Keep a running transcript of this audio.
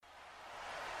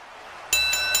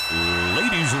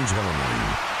and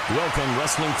gentlemen, welcome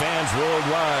wrestling fans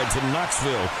worldwide to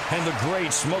Knoxville and the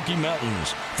Great Smoky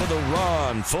Mountains for the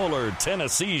Ron Fuller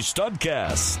Tennessee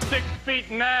Studcast. 6 feet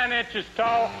 9 inches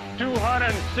tall,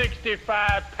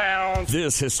 265 pounds.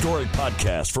 This historic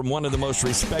podcast from one of the most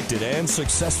respected and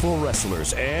successful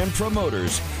wrestlers and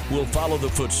promoters will follow the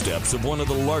footsteps of one of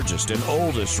the largest and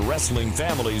oldest wrestling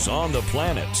families on the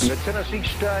planet. The Tennessee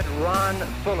Stud, Ron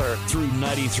Fuller. Through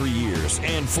 93 years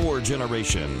and 4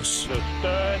 generations. The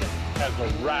Stud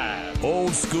has arrived.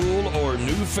 Old school or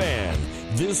new fan,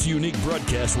 this unique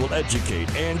broadcast will educate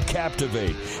and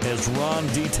captivate as Ron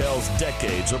details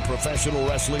decades of professional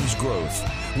wrestling's growth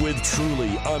with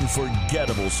truly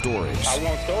unforgettable stories. I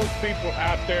want those people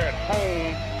out there at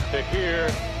home to hear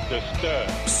the Stud.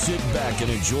 Sit back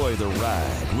and enjoy the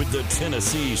ride with the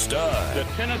Tennessee Stud. The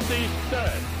Tennessee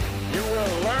Stud. You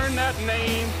will learn that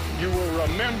name. You will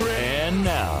remember it. And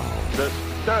now, the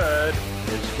Stud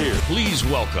is here. Please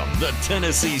welcome the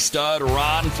Tennessee Stud,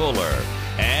 Ron Fuller,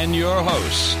 and your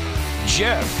host,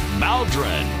 Jeff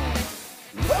Maldron.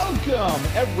 Welcome,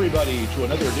 everybody, to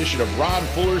another edition of Ron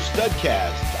Fuller's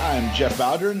Studcast. I'm Jeff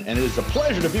Maldron, and it is a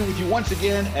pleasure to be with you once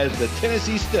again as the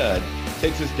Tennessee Stud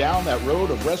takes us down that road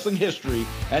of wrestling history.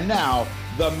 And now,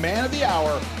 the man of the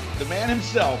hour, the man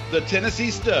himself, the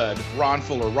Tennessee Stud, Ron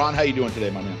Fuller. Ron, how you doing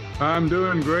today, my man? I'm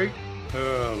doing great.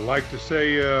 Like to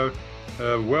say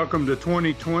welcome to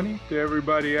 2020 to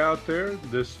everybody out there.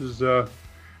 This is,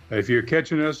 if you're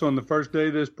catching us on the first day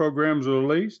this program's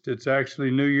released, it's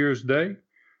actually New Year's Day.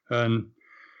 And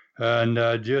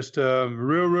just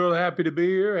real happy to be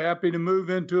here. Happy to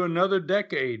move into another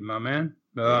decade, my man.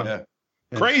 Yeah.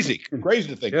 Crazy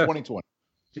to think, yeah. 2020.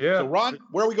 Yeah. So, Ron,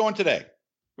 where are we going today?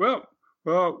 Well,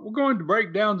 we're going to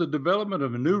break down the development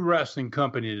of a new wrestling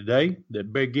company today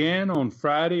that began on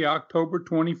Friday, October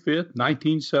 25th,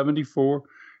 1974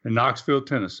 in Knoxville,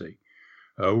 Tennessee.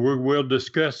 We'll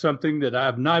discuss something that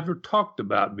I've never talked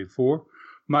about before,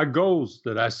 my goals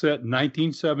that I set in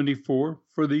 1974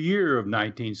 for the year of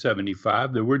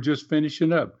 1975 that we're just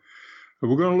finishing up.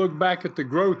 We're going to look back at the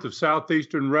growth of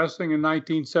Southeastern wrestling in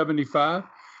 1975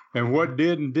 and what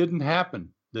did and didn't happen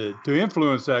to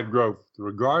influence that growth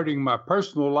regarding my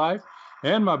personal life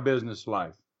and my business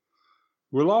life.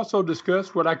 We'll also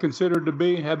discuss what I consider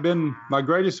to have been my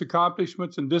greatest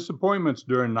accomplishments and disappointments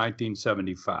during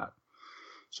 1975.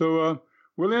 So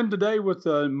we'll end today with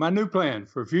my new plan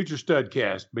for future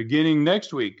Studcast. Beginning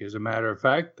next week, as a matter of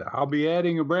fact, I'll be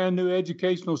adding a brand new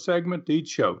educational segment to each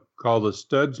show called the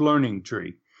Stud's Learning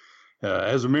Tree.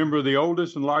 As a member of the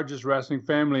oldest and largest wrestling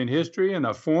family in history and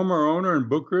a former owner and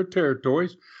booker of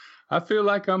territories, I feel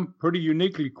like I'm pretty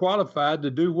uniquely qualified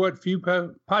to do what few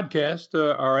podcasts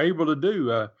are able to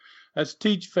do. That's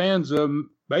teach fans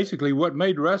basically what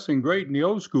made wrestling great in the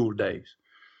old school days.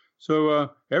 So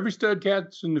every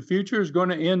Studcast in the future is going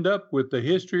to end up with the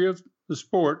history of the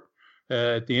sport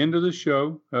at the end of the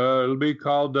show. It'll be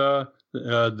called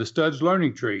the Stud's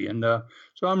Learning Tree. And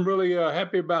so I'm really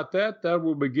happy about that. That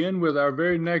will begin with our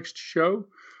very next show.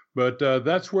 But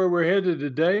that's where we're headed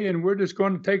today. And we're just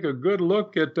going to take a good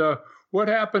look at what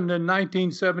happened in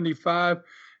 1975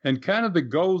 and kind of the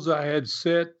goals I had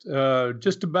set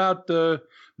just about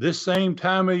this same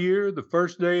time of year, the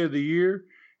first day of the year.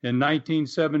 In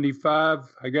 1975,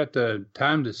 I got the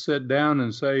time to sit down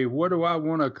and say, what do I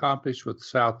want to accomplish with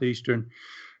Southeastern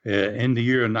in the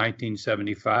year of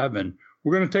 1975? And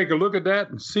we're going to take a look at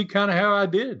that and see kind of how I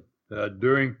did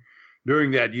during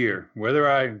that year, whether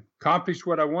I accomplished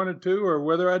what I wanted to or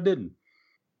whether I didn't.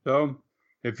 So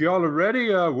if y'all are ready,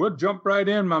 we'll jump right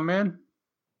in, my man.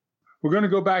 We're going to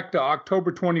go back to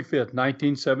October 25th,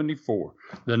 1974,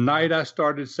 the night I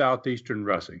started Southeastern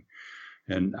Wrestling.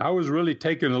 And I was really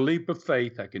taking a leap of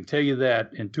faith, I can tell you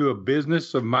that, into a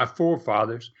business of my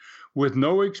forefathers with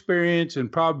no experience in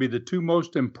probably the two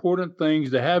most important things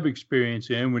to have experience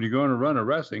in when you're going to run a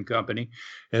wrestling company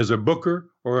as a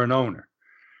booker or an owner.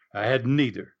 I had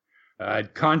neither.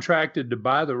 I'd contracted to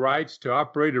buy the rights to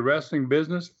operate a wrestling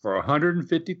business for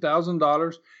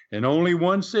 $150,000 in only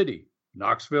one city,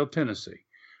 Knoxville, Tennessee.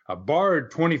 I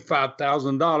borrowed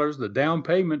 $25,000, the down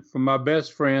payment, from my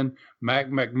best friend, Mac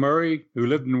McMurray, who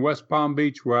lived in West Palm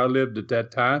Beach, where I lived at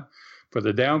that time, for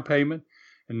the down payment.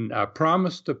 And I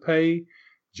promised to pay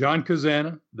John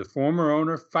Kazana, the former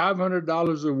owner,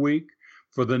 $500 a week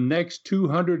for the next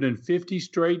 250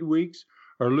 straight weeks,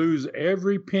 or lose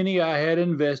every penny I had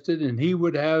invested, and he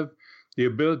would have the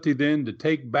ability then to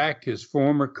take back his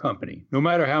former company, no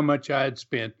matter how much I had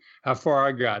spent, how far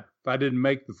I got. If I didn't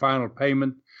make the final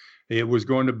payment, it was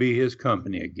going to be his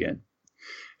company again.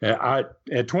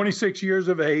 At 26 years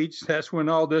of age, that's when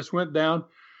all this went down.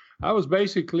 I was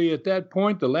basically at that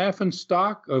point the laughing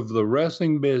stock of the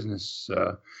wrestling business.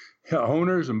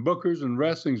 Owners and bookers and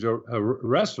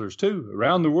wrestlers too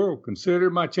around the world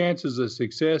considered my chances of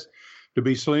success to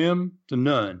be slim to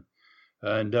none.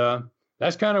 And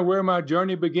that's kind of where my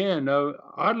journey began.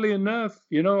 Oddly enough,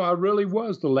 I really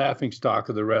was the laughing stock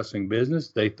of the wrestling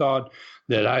business. They thought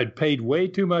that I had paid way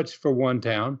too much for one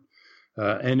town,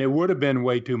 and it would have been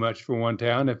way too much for one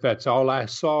town if that's all I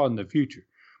saw in the future.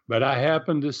 But I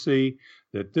happened to see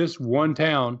that this one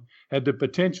town had the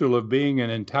potential of being an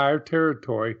entire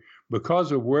territory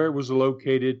because of where it was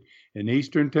located in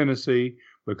eastern Tennessee,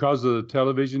 because of the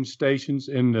television stations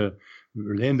in the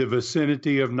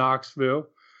vicinity of Knoxville,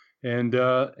 and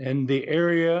the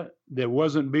area that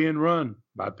wasn't being run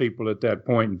by people at that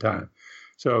point in time.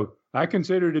 So I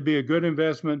considered it to be a good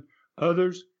investment.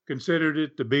 Others considered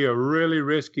it to be a really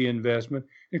risky investment,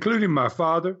 including my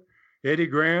father, Eddie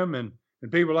Graham, and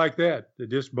people like that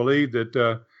just believed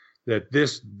that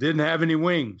this didn't have any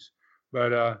wings.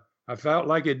 But I felt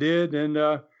like it did,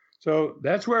 and so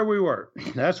that's where we were.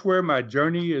 That's where my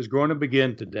journey is going to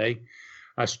begin today.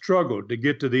 I struggled to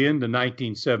get to the end of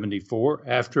 1974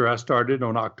 after I started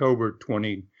on October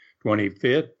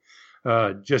 25th,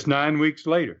 just 9 weeks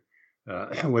later,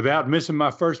 without missing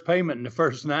my first payment in the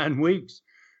first 9 weeks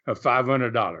of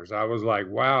 $500. I was like,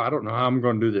 wow, I don't know how I'm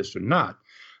going to do this or not.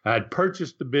 I had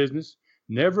purchased the business,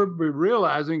 never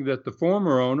realizing that the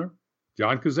former owner,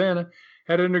 John Kazana,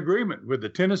 had an agreement with the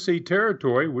Tennessee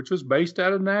Territory, which was based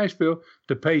out of Nashville,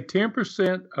 to pay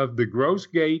 10% of the gross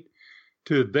gate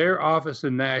to their office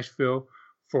in Nashville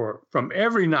from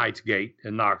every night's gate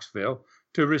in Knoxville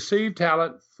to receive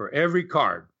talent for every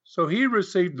card. So he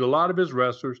received a lot of his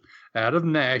wrestlers out of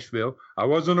Nashville. I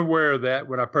wasn't aware of that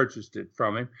when I purchased it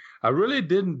from him. I really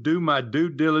didn't do my due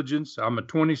diligence. I'm a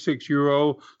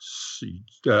 26-year-old,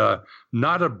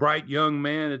 not a bright young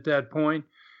man at that point,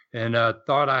 and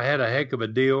thought I had a heck of a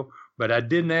deal, but I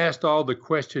didn't ask all the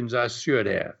questions I should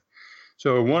have.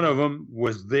 So one of them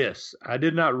was this. I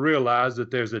did not realize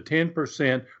that there's a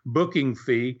 10% booking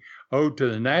fee owed to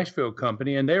the Nashville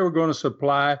company, and they were going to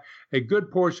supply a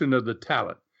good portion of the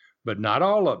talent, but not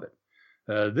all of it.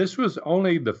 This was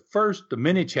only the first of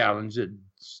many challenges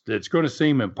that's going to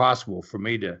seem impossible for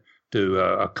me to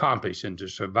accomplish and to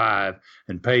survive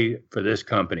and pay for this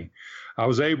company. I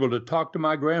was able to talk to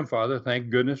my grandfather, thank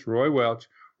goodness, Roy Welch,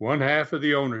 one half of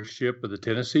the ownership of the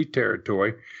Tennessee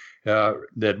Territory,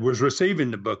 that was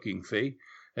receiving the booking fee,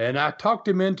 and I talked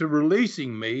him into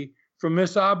releasing me from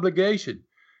this obligation.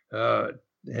 My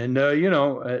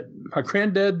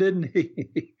granddad didn't.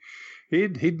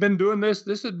 He'd been doing this.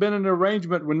 This had been an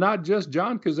arrangement with not just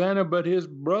John Kazana, but his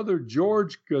brother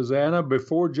George Kazana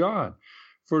before John.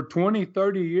 For 20,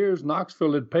 30 years,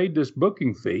 Knoxville had paid this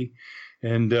booking fee,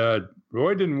 and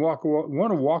Roy didn't want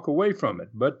to walk away from it.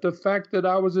 But the fact that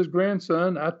I was his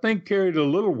grandson, I think, carried a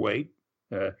little weight.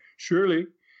 Surely.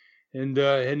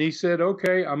 And he said,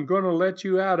 okay, I'm going to let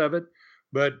you out of it.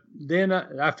 But then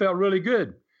I felt really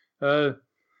good.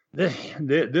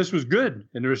 This was good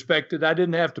in the respect that I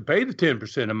didn't have to pay the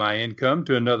 10% of my income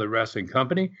to another wrestling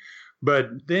company.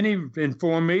 But then he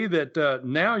informed me that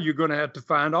now you're going to have to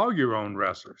find all your own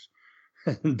wrestlers.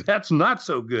 That's not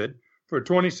so good for a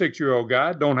 26-year-old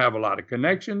guy. Don't have a lot of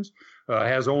connections,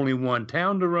 has only one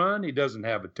town to run. He doesn't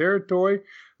have a territory.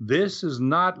 This is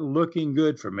not looking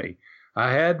good for me.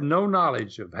 I had no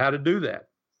knowledge of how to do that,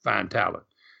 find talent.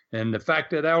 And the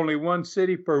fact that I only one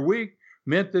city per week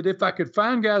meant that if I could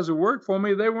find guys who worked for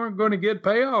me, they weren't going to get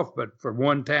payoff, but for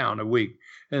one town a week.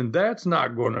 And that's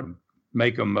not going to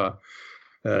make them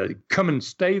come and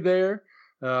stay there.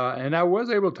 And I was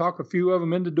able to talk a few of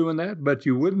them into doing that, but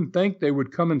you wouldn't think they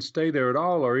would come and stay there at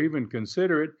all or even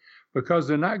consider it, because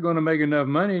they're not going to make enough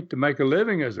money to make a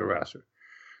living as a wrestler.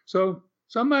 So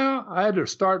somehow I had to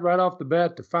start right off the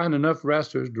bat to find enough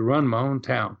wrestlers to run my own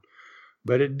town.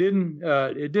 But it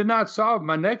did not solve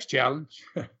my next challenge.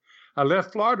 I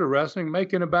left Florida wrestling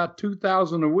making about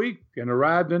 $2,000 a week and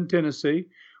arrived in Tennessee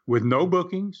with no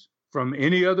bookings from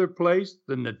any other place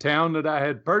than the town that I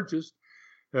had purchased.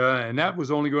 And that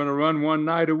was only going to run one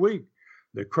night a week.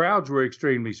 The crowds were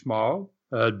extremely small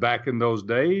back in those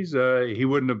days. He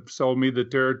wouldn't have sold me the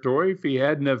territory if he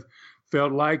hadn't have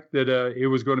felt like that it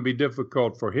was going to be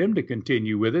difficult for him to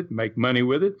continue with it, make money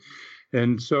with it.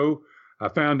 And so I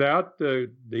found out the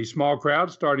small crowd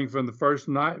starting from the first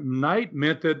night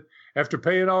meant that after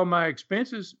paying all my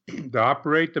expenses to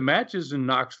operate the matches in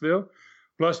Knoxville,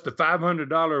 plus the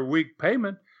 $500 a week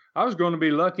payment, I was going to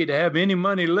be lucky to have any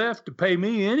money left to pay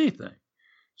me anything.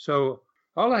 So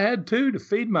all I had to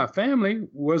feed my family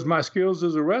was my skills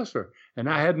as a wrestler. And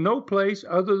I had no place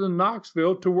other than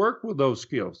Knoxville to work with those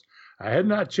skills. I had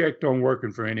not checked on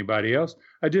working for anybody else.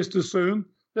 I just assumed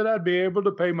that I'd be able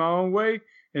to pay my own way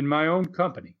in my own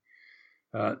company.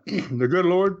 The good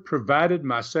Lord provided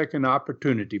my second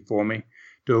opportunity for me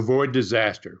to avoid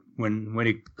disaster when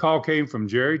a call came from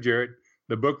Jerry Jarrett,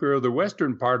 the booker of the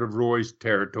western part of Roy's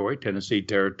territory, Tennessee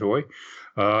territory,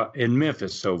 in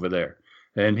Memphis over there.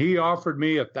 And he offered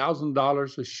me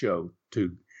 $1,000 a show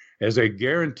as a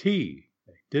guarantee.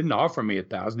 He didn't offer me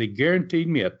 $1,000. He guaranteed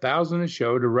me $1,000 a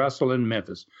show to wrestle in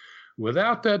Memphis.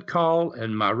 Without that call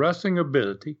and my wrestling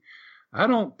ability, I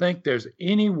don't think there's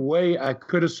any way I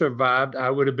could have survived. I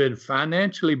would have been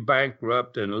financially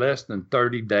bankrupt in less than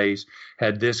 30 days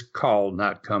had this call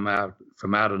not come out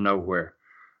from out of nowhere.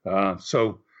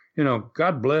 So,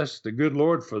 God bless the good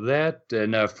Lord for that.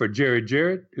 And for Jerry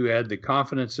Jarrett, who had the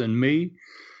confidence in me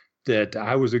that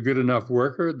I was a good enough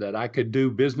worker, that I could do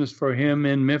business for him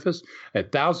in Memphis.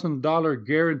 $1,000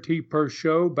 guarantee per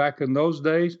show back in those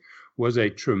days was a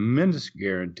tremendous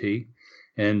guarantee.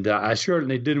 And I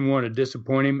certainly didn't want to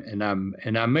disappoint him,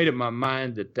 and I made up my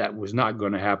mind that was not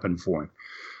going to happen for him.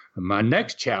 My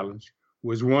next challenge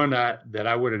was one that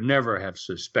I would have never have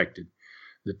suspected.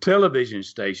 The television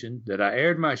station that I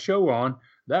aired my show on,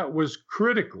 that was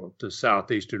critical to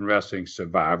Southeastern Wrestling's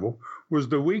survival, was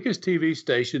the weakest TV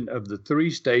station of the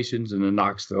 3 stations in the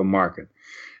Knoxville market.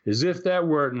 As if that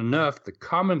weren't enough, the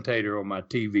commentator on my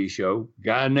TV show, a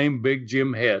guy named Big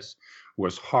Jim Hess,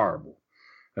 was horrible.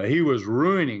 He was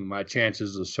ruining my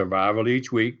chances of survival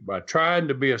each week by trying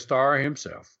to be a star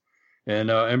himself and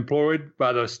employed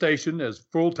by the station as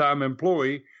full-time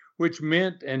employee, which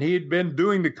meant, and he had been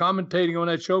doing the commentating on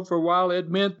that show for a while, it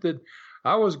meant that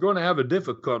I was going to have a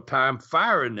difficult time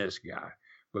firing this guy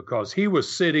because he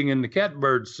was sitting in the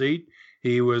catbird seat.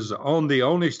 He was on the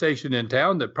only station in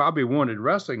town that probably wanted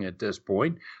wrestling at this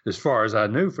point, as far as I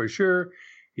knew for sure.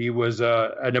 He was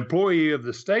an employee of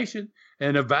the station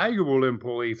and a valuable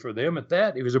employee for them at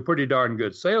that. He was a pretty darn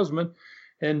good salesman.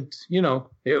 And,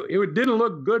 it didn't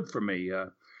look good for me.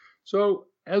 So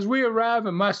as we arrive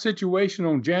at my situation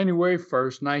on January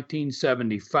 1st,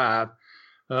 1975,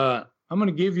 I'm going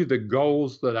to give you the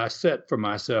goals that I set for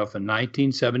myself in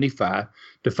 1975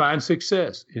 to find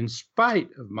success in spite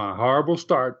of my horrible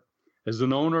start as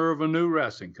an owner of a new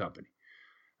wrestling company.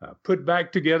 Put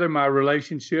back together my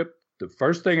relationship. The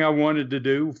first thing I wanted to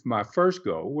do, my first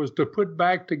goal, was to put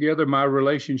back together my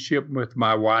relationship with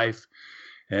my wife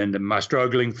and my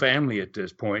struggling family at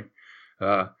this point.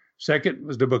 Second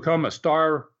was to become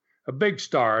a big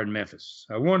star in Memphis.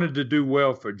 I wanted to do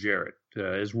well for Jarrett,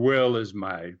 as well as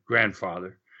my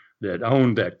grandfather that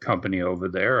owned that company over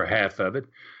there, or half of it.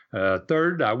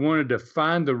 Third, I wanted to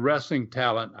find the wrestling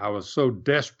talent I was so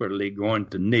desperately going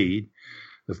to need.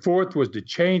 The fourth was to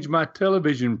change my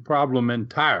television problem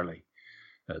entirely.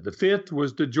 The fifth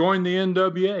was to join the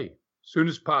NWA as soon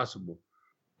as possible.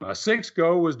 My sixth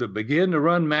goal was to begin to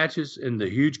run matches in the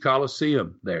huge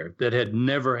Coliseum there that had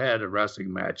never had a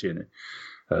wrestling match in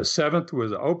it. Seventh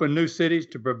was to open new cities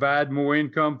to provide more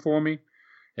income for me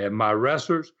and my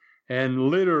wrestlers, and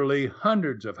literally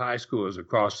hundreds of high schools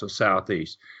across the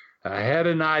Southeast. I had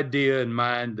an idea in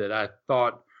mind that I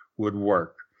thought would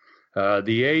work.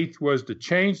 The eighth was to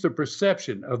change the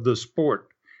perception of the sport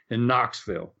in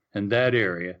Knoxville and that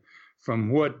area from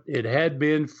what it had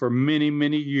been for many,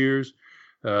 many years.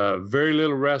 Very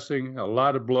little wrestling, a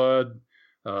lot of blood,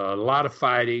 a lot of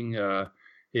fighting.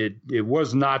 It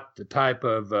was not the type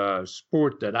of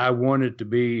sport that I wanted to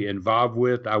be involved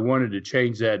with. I wanted to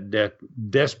change that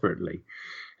desperately.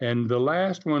 And the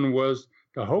last one was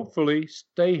to hopefully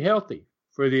stay healthy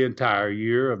for the entire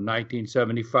year of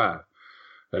 1975.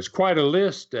 That's quite a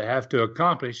list to have to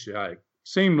accomplish. It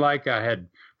seemed like I had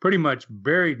pretty much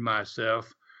buried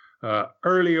myself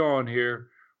early on here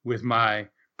with my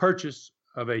purchase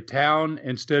of a town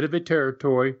instead of a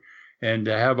territory, and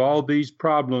to have all these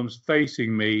problems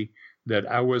facing me that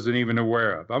I wasn't even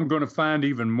aware of. I'm going to find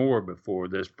even more before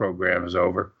this program is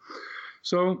over.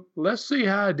 So let's see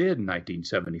how I did in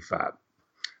 1975.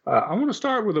 I want to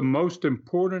start with the most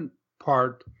important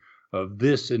part of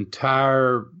this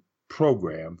entire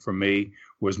program for me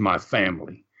was my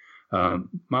family.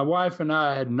 My wife and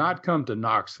I had not come to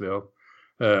Knoxville.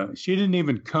 She didn't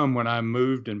even come when I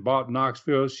moved and bought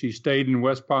Knoxville. She stayed in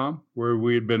West Palm, where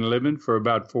we had been living for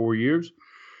about 4 years.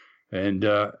 And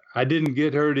I didn't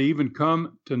get her to even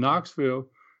come to Knoxville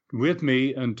with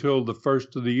me until the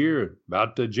first of the year,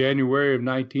 about the January of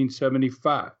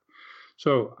 1975.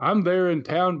 So I'm there in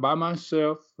town by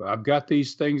myself. I've got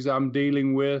these things I'm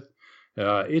dealing with.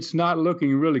 It's not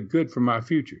looking really good for my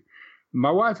future.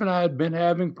 My wife and I had been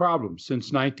having problems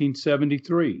since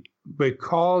 1973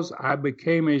 because I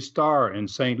became a star in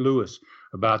St. Louis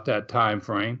about that time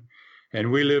frame,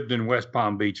 and we lived in West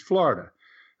Palm Beach, Florida.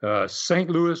 St.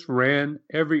 Louis ran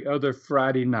every other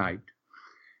Friday night,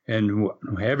 and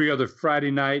every other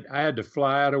Friday night I had to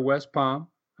fly out of West Palm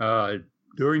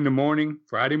during the morning,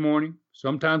 Friday morning,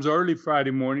 sometimes early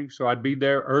Friday morning, so I'd be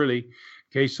there early in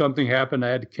case something happened. I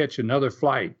had to catch another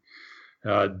flight.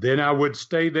 Then I would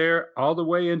stay there all the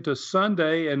way into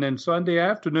Sunday, and then Sunday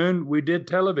afternoon, we did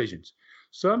televisions.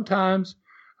 Sometimes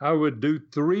I would do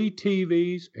 3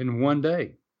 TVs in one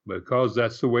day because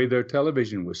that's the way their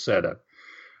television was set up.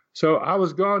 So I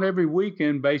was gone every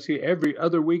weekend, basically every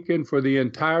other weekend for the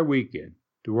entire weekend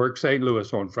to work St.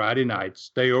 Louis on Friday nights,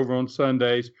 stay over on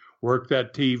Sundays, work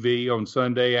that TV on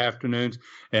Sunday afternoons,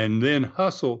 and then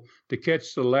hustle to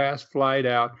catch the last flight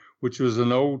out, which was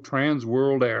an old Trans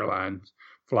World Airlines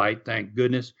flight, thank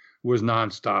goodness, was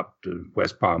nonstop to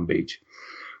West Palm Beach.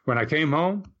 When I came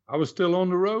home, I was still on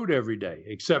the road every day,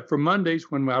 except for Mondays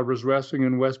when I was wrestling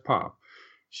in West Palm.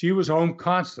 She was home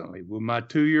constantly with my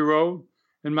 2-year-old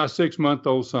and my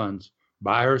 6-month-old sons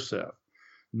by herself.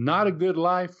 Not a good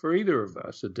life for either of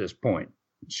us at this point.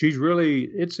 She's really,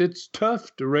 it's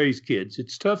tough to raise kids.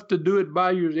 It's tough to do it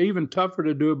by yourself, even tougher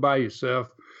to do it by yourself.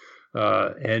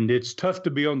 And it's tough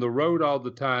to be on the road all the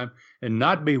time and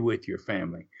not be with your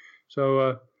family.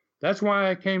 So that's why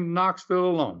I came to Knoxville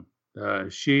alone.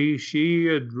 She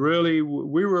had really,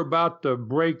 we were about to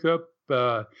break up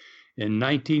in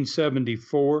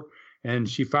 1974, and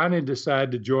she finally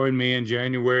decided to join me in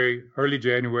early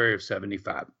January of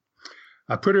 75.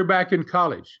 I put her back in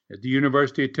college at the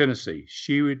University of Tennessee.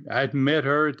 I had met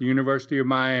her at the University of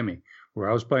Miami, where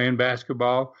I was playing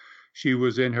basketball. She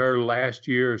was in her last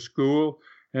year of school,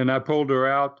 and I pulled her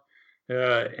out,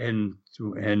 and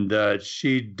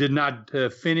she did not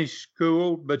finish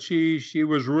school, but she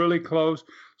was really close.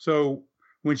 So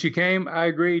when she came, I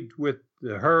agreed with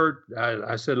her.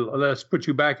 I said, let's put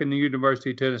you back in the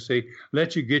University of Tennessee,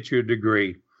 let you get your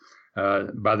degree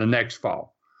by the next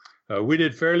fall. We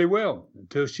did fairly well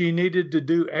until she needed to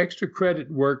do extra credit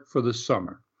work for the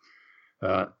summer.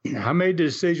 I made the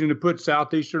decision to put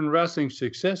Southeastern Wrestling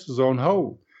successes on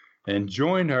hold and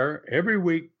join her every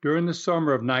week during the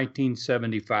summer of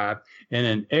 1975 in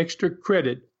an extra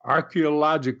credit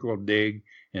archaeological dig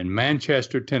in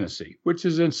Manchester, Tennessee, which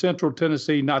is in central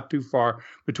Tennessee, not too far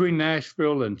between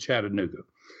Nashville and Chattanooga.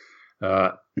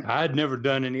 I had never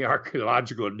done any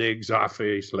archaeological digs,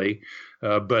 obviously,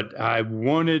 but I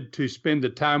wanted to spend the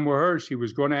time with her. She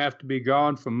was going to have to be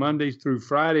gone from Mondays through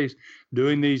Fridays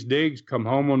doing these digs, come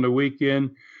home on the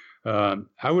weekend.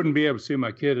 I wouldn't be able to see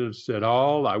my kids at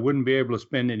all. I wouldn't be able to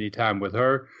spend any time with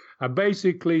her. I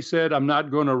basically said I'm not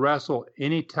going to wrestle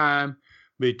any time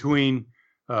between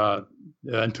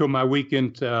until my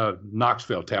weekend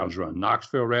Knoxville Towns run.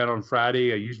 Knoxville ran on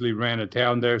Friday. I usually ran a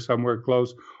town there somewhere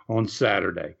close on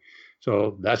Saturday.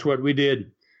 So that's what we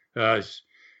did.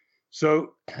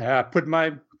 So I put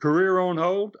my career on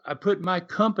hold. I put my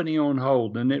company on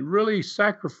hold, and it really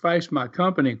sacrificed my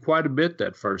company quite a bit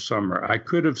that first summer. I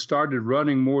could have started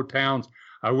running more towns.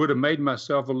 I would have made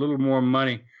myself a little more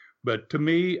money. But to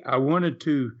me, I wanted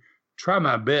to try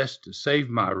my best to save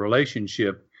my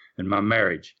relationship and my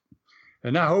marriage.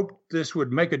 And I hoped this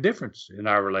would make a difference in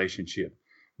our relationship.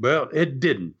 Well, it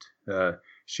didn't.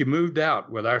 She moved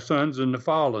out with our sons in the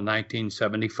fall of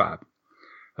 1975.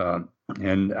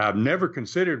 And I've never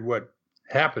considered what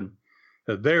happened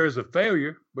there as a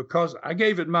failure because I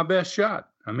gave it my best shot.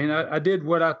 I mean, I did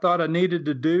what I thought I needed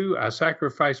to do. I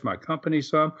sacrificed my company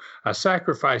some. I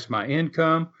sacrificed my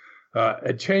income.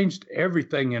 It changed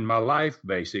everything in my life,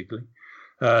 basically,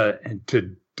 and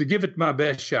to give it my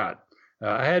best shot.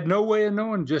 I had no way of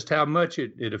knowing just how much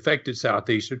it affected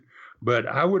Southeastern, but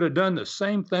I would have done the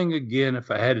same thing again if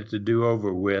I had it to do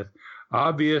over with.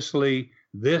 Obviously,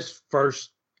 this first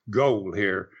goal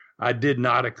here, I did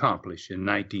not accomplish in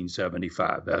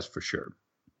 1975, that's for sure.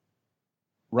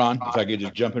 Ron, if I could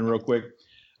just jump in real quick.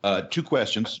 2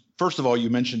 questions. First of all, you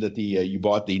mentioned that you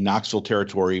bought the Knoxville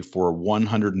territory for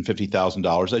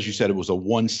 $150,000. As you said, it was a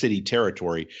one-city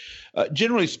territory.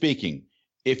 Generally speaking,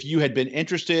 if you had been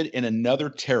interested in another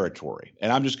territory,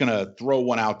 and I'm just going to throw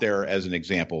one out there as an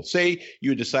example. Say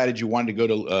you had decided you wanted to go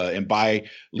to and buy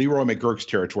Leroy McGuirk's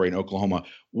territory in Oklahoma.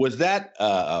 Was that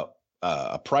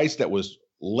a price that was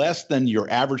less than your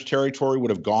average territory would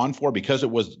have gone for because it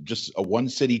was just a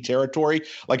one-city territory?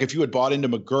 Like if you had bought into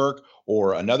McGuirk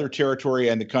or another territory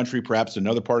in the country, perhaps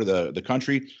another part of the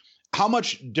country, how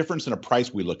much difference in a price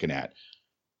are we looking at?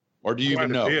 Or do you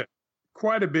even know?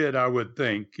 Quite a bit, I would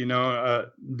think. The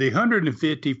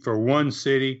 150 for one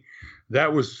city,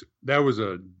 that was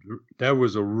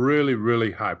a really,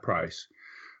 really high price.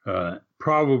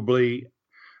 Probably,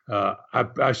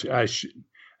 I shouldn't.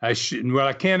 Well,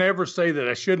 I can't ever say that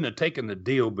I shouldn't have taken the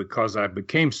deal because I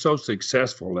became so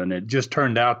successful, and it just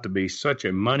turned out to be such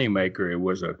a moneymaker.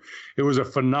 It was a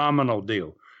phenomenal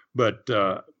deal. But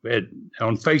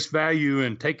on face value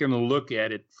and taking a look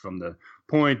at it from the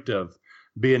point of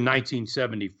being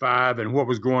 1975 and what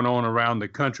was going on around the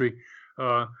country,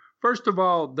 first of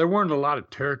all, there weren't a lot of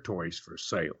territories for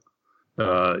sale.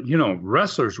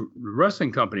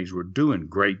 Wrestling companies were doing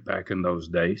great back in those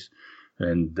days.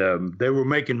 And they were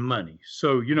making money.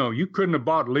 So, you couldn't have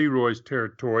bought Leroy's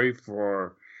territory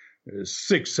for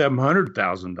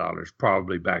 $600,000-$700,000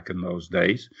 probably back in those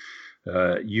days.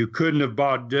 You couldn't have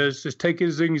bought, just take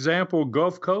as an example,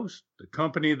 Gulf Coast, the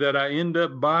company that I ended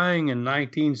up buying in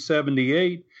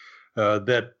 1978,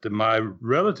 that my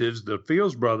relatives, the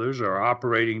Fields brothers, are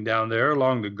operating down there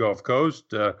along the Gulf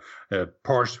Coast,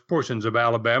 portions of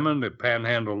Alabama and the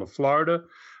panhandle of Florida,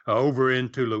 over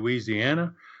into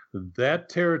Louisiana. That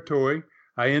territory,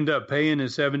 I end up paying in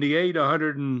 78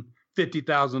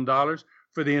 $150,000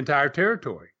 for the entire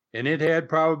territory. And it had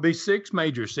probably 6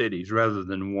 major cities rather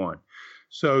than 1.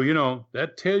 So,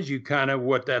 that tells you kind of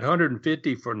what that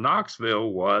 150 for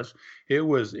Knoxville was. It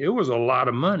was a lot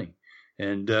of money.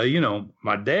 And,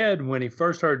 my dad, when he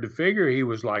first heard the figure, he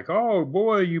was like, oh,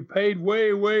 boy, you paid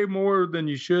way, way more than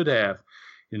you should have,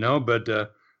 but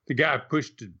the guy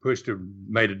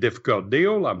made a difficult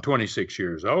deal. I'm 26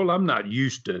 years old. I'm not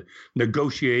used to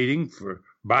negotiating for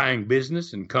buying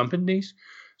business and companies.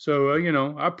 So,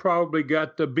 I probably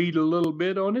got beat a little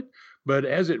bit on it. But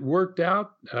as it worked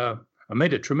out, I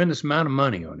made a tremendous amount of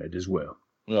money on it as well.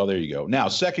 Well, there you go. Now,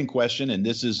 second question, and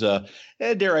this is,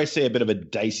 dare I say, a bit of a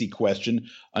dicey question.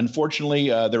 Unfortunately,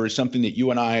 there is something that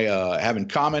you and I have in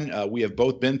common. We have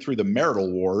both been through the marital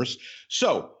wars.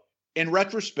 So, in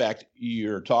retrospect,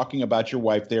 you're talking about your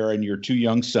wife there and your 2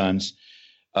 young sons.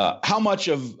 How much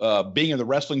of being in the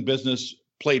wrestling business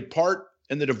played part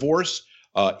in the divorce?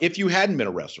 If you hadn't been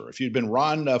a wrestler, if you'd been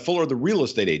Ron Fuller, the real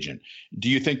estate agent, do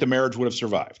you think the marriage would have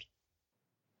survived?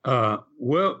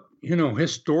 Well,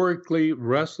 historically,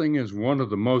 wrestling is one of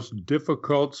the most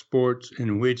difficult sports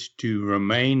in which to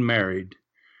remain married.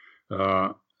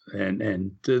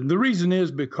 And the reason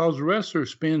is because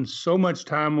wrestlers spend so much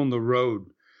time on the road.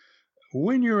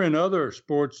 When you're in other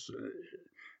sports,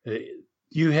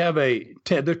 you have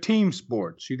they're team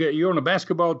sports. You're on a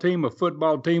basketball team, a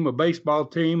football team, a baseball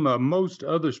team, most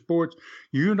other sports.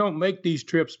 You don't make these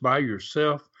trips by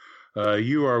yourself.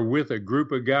 You are with a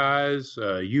group of guys.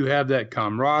 You have that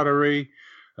camaraderie.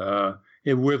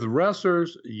 And with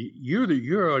wrestlers,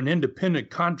 you're an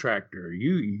independent contractor.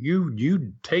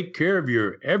 You take care of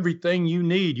everything you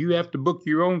need. You have to book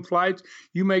your own flights.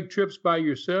 You make trips by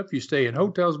yourself. You stay in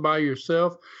hotels by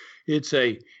yourself. It's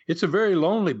a very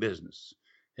lonely business,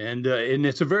 and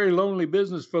it's a very lonely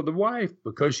business for the wife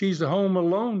because she's home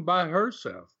alone by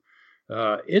herself.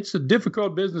 It's a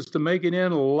difficult business to make it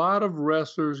in. A lot of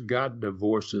wrestlers got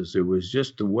divorces. It was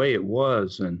just the way it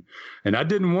was, and I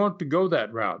didn't want to go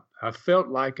that route. I felt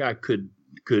like I could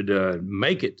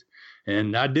make it,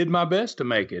 and I did my best to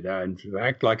make it. In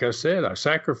fact, like I said, I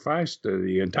sacrificed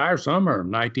the entire summer of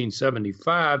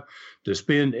 1975 to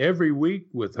spend every week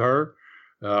with her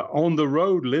on the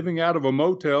road, living out of a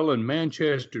motel in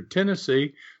Manchester,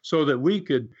 Tennessee, so that we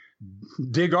could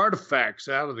dig artifacts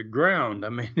out of the ground. I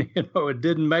mean, it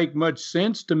didn't make much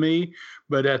sense to me,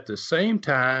 but at the same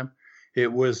time,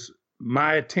 it was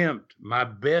my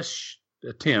best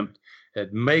attempt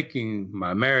at making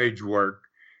my marriage work.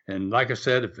 And like I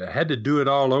said, if I had to do it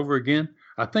all over again,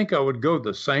 I think I would go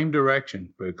the same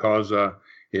direction because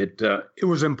it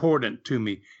was important to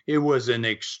me. It was an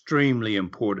extremely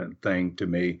important thing to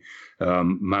me,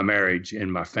 my marriage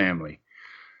and my family.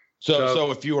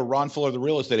 So if you were Ron Fuller, the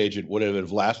real estate agent, would it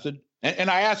have lasted? And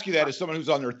I ask you that as someone who's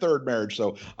on their 3rd marriage.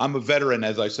 So I'm a veteran,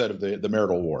 as I said, of the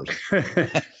marital wars.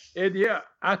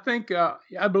 I think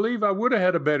I believe I would have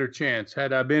had a better chance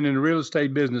had I been in the real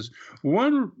estate business.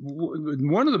 One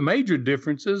of the major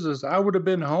differences is I would have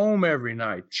been home every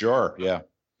night. Sure, yeah.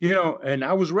 And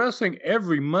I was wrestling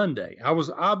every Monday. I was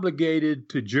obligated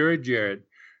to Jerry Jarrett.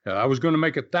 I was going to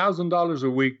make $1,000 a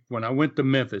week when I went to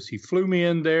Memphis. He flew me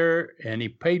in there and he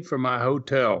paid for my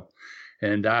hotel,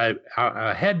 and I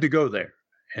had to go there.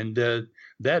 And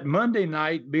that Monday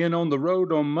night, being on the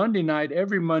road on Monday night,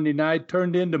 every Monday night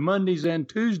turned into Mondays and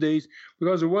Tuesdays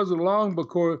because it wasn't long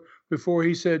before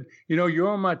he said, you're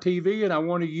on my TV and I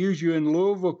want to use you in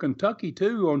Louisville, Kentucky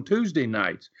too on Tuesday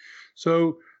nights.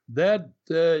 So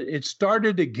it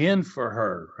started again for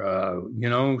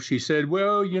her. She said,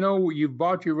 well, you've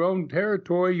bought your own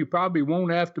territory. You probably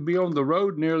won't have to be on the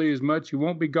road nearly as much. You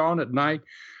won't be gone at night.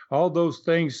 All those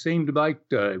things seemed like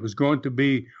it was going to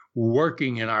be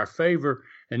working in our favor.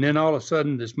 And then all of a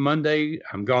sudden, this Monday,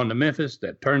 I'm gone to Memphis.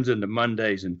 That turns into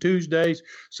Mondays and Tuesdays.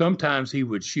 Sometimes he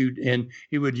would shoot in.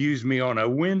 He would use me on a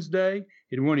Wednesday.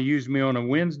 He'd want to use me on a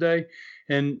Wednesday.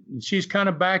 And she's kind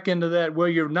of back into that, well,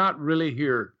 you're not really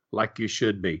here like you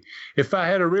should be. If I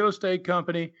had a real estate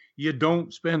company, you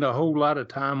don't spend a whole lot of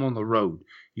time on the road.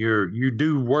 You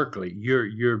do workly.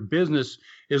 Your business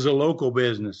is a local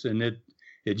business, and it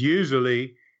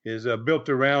usually is built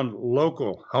around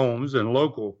local homes and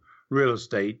local real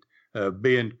estate,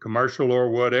 being commercial or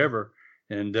whatever.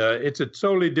 And it's a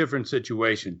totally different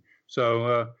situation.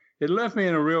 So it left me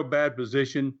in a real bad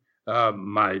position.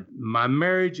 My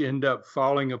marriage ended up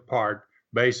falling apart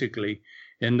basically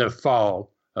in the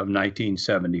fall of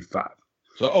 1975.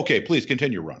 So, okay, please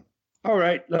continue, Ron. All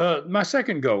right. My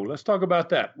second goal, let's talk about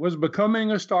that, was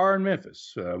becoming a star in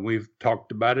Memphis. We've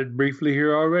talked about it briefly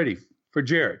here already for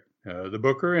Jarrett, the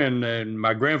booker, and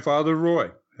my grandfather,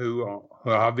 Roy, who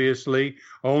obviously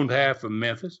owned half of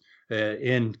Memphis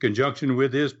in conjunction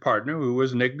with his partner, who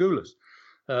was Nick Gulas.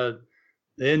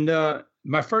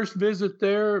 My first visit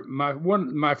there,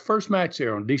 my first match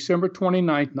there on December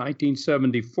 29th,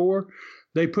 1974,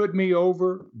 they put me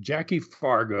over Jackie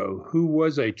Fargo, who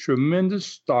was a tremendous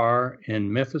star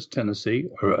in Memphis, Tennessee,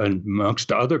 or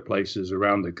amongst other places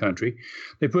around the country.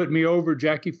 They put me over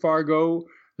Jackie Fargo.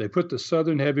 They put the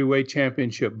Southern Heavyweight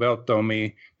Championship belt on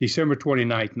me December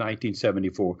 29th,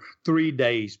 1974, 3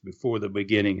 days before the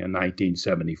beginning of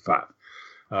 1975.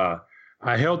 I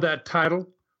held that title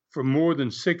for more than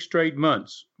 6 straight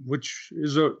months, which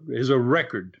is a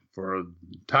record for a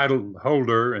title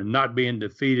holder and not being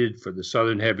defeated for the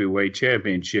Southern Heavyweight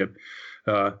Championship.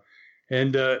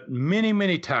 And many,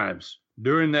 many times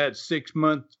during that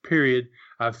 6-month period,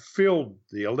 I filled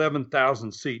the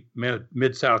 11,000-seat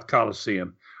Mid-South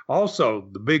Coliseum. Also,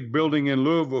 the big building in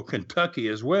Louisville, Kentucky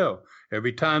as well.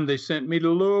 Every time they sent me to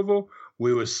Louisville,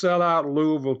 we would sell out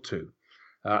Louisville too.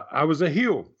 I was a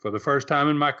heel for the first time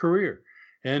in my career,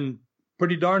 and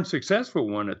pretty darn successful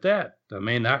one at that. I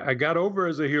mean, I got over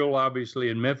as a heel, obviously,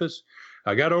 in Memphis.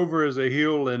 I got over as a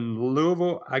heel in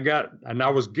Louisville. I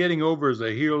was getting over as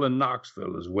a heel in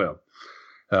Knoxville as well.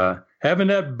 Having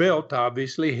that belt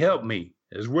obviously helped me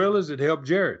as well as it helped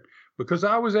Jarrett, because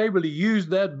I was able to use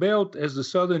that belt as the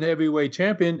Southern Heavyweight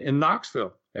Champion in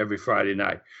Knoxville every Friday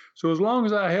night. So as long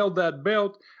as I held that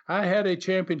belt, I had a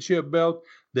championship belt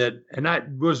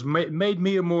made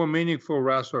me a more meaningful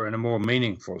wrestler and a more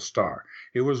meaningful star.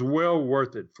 It was well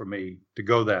worth it for me to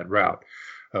go that route.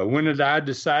 When I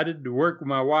decided to work with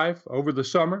my wife over the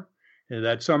summer, in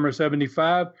that summer of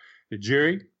 75,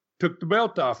 Jerry took the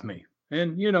belt off me.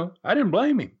 And, I didn't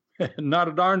blame him. Not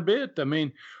a darn bit. I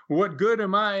mean, what good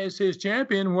am I as his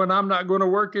champion when I'm not going to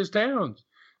work his towns?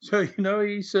 So,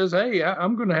 he says, hey,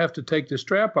 I'm going to have to take the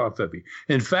strap off of you.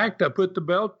 In fact, I put the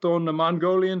belt on the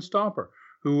Mongolian Stomper,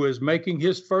 who was making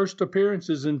his first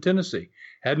appearances in Tennessee.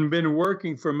 Hadn't been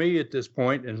working for me at this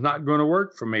point and is not going to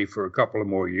work for me for a couple of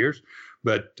more years.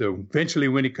 But eventually,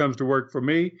 when he comes to work for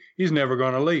me, he's never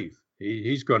going to leave.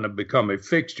 He's going to become a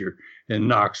fixture in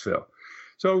Knoxville.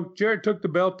 So Jarrett took the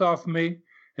belt off me.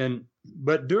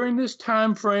 But during this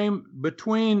time frame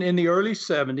in the early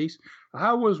 70s,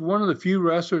 I was one of the few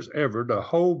wrestlers ever to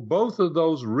hold both of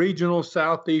those regional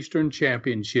Southeastern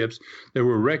championships that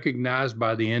were recognized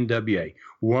by the NWA.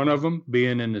 One of them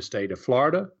being in the state of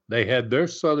Florida. They had their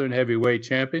Southern Heavyweight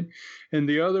Champion, and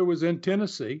the other was in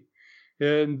Tennessee,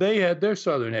 and they had their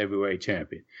Southern Heavyweight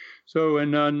Champion. So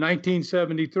in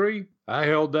 1973, I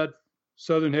held that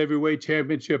Southern Heavyweight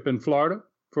Championship in Florida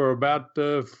for about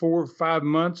 4 or 5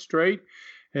 months straight.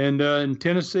 And in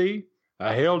Tennessee,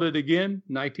 I held it again,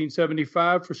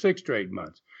 1975, for 6 straight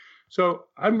months. So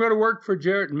I'm going to work for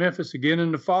Jarrett in Memphis again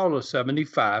in the fall of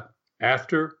 75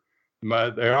 after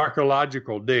the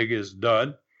archaeological dig is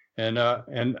done. And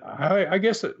I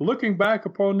guess looking back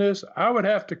upon this, I would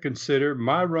have to consider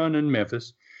my run in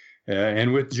Memphis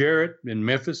and with Jarrett in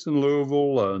Memphis and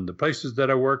Louisville and the places that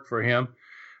I worked for him.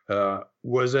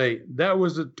 Was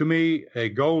to me a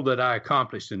goal that I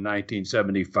accomplished in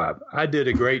 1975. I did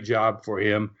a great job for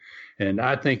him, and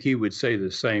I think he would say the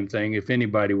same thing if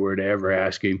anybody were to ever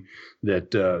ask him,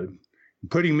 that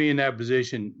putting me in that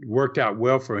position worked out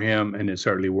well for him, and it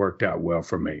certainly worked out well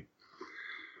for me.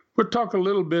 We'll talk a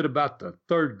little bit about the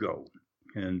third goal,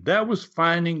 and that was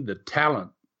finding the talent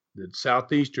that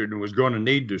Southeastern was going to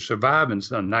need to survive in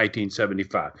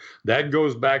 1975. That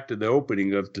goes back to the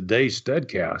opening of today's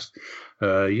Studcast.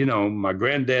 My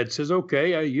granddad says,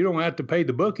 okay, you don't have to pay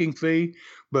the booking fee,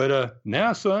 but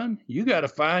now, son, you got to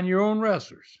find your own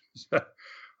wrestlers. So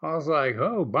I was like,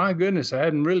 oh, my goodness, I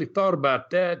hadn't really thought about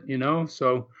that,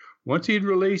 So once he'd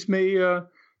released me,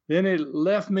 then it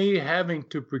left me having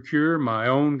to procure my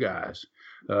own guys.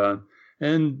 So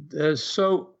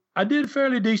I did a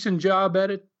fairly decent job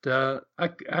at it. I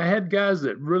had guys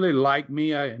that really liked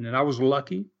me, and I was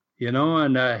lucky,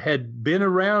 and I had been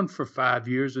around for 5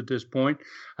 years at this point.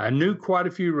 I knew quite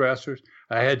a few wrestlers.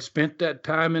 I had spent that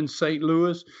time in St.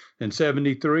 Louis in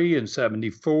 73 and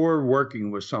 74 working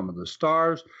with some of the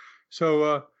stars.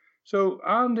 So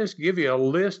I'll just give you a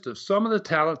list of some of the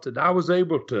talent that I was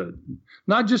able to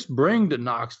not just bring to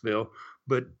Knoxville,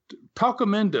 but talk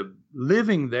them into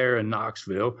living there in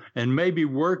Knoxville and maybe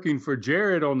working for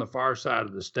Jared on the far side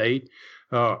of the state,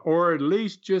 or at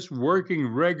least just working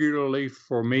regularly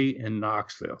for me in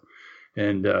Knoxville.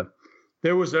 And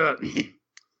there was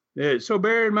so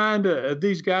bear in mind,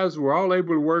 these guys were all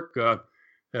able to work.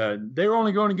 They were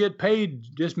only going to get paid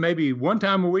just maybe one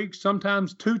time a week,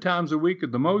 sometimes 2 times a week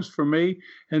at the most for me.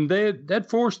 And that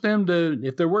forced them to,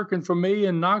 if they're working for me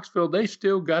in Knoxville, they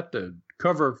still got to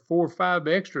cover 4 or 5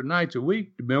 extra nights a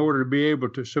week in order to be able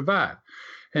to survive.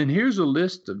 And here's a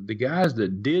list of the guys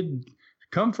that did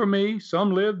come for me.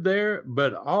 Some lived there,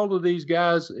 but all of these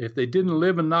guys, if they didn't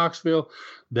live in Knoxville,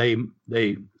 they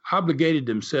obligated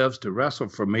themselves to wrestle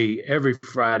for me every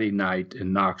Friday night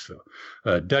in Knoxville.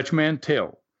 Dutch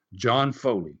Mantell, John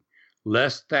Foley,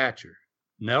 Les Thatcher,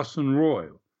 Nelson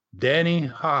Royal, Danny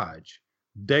Hodge,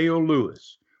 Dale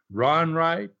Lewis, Ron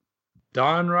Wright,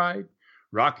 Don Wright,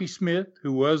 Rocky Smith,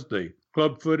 who was the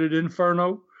club-footed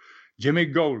Inferno, Jimmy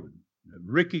Golden,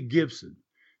 Ricky Gibson,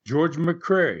 George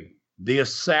McCrary, the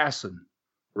Assassin,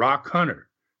 Rock Hunter,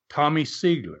 Tommy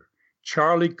Siegler,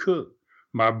 Charlie Cook,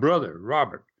 my brother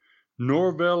Robert,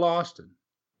 Norvell Austin,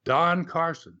 Don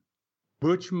Carson,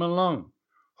 Butch Malone,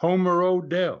 Homer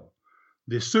Odell,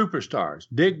 the superstars,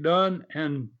 Dick Dunn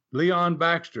and Leon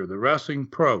Baxter, the wrestling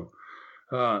pro.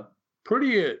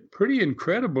 Pretty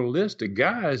incredible list of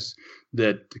guys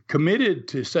that committed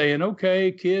to saying,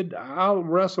 okay, kid, I'll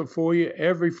wrestle for you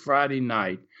every Friday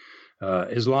night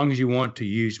as long as you want to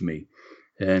use me.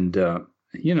 And,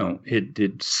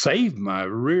 it saved my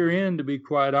rear end, to be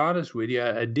quite honest with you.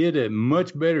 I did a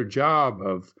much better job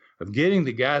of getting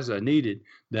the guys I needed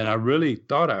than I really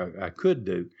thought I could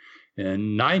do.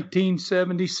 In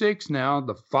 1976 now,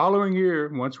 the following year,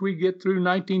 once we get through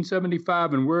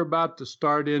 1975 and we're about to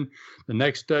start in the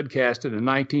next Studcast in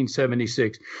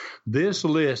 1976, this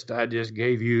list I just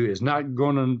gave you is not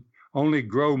going to only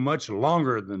grow much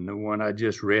longer than the one I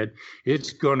just read.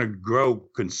 It's going to grow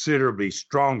considerably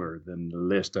stronger than the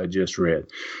list I just read.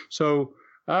 So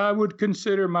I would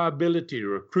consider my ability to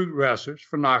recruit wrestlers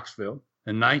for Knoxville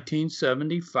in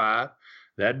 1975,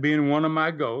 that being one of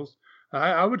my goals.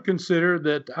 I would consider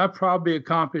that I probably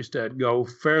accomplished that goal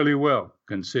fairly well,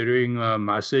 considering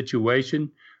my situation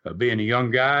of being a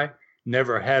young guy,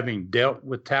 never having dealt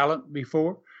with talent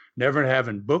before, never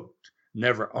having booked,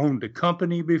 never owned a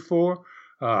company before.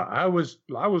 I was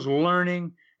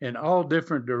learning in all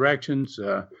different directions,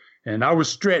 and I was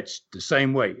stretched the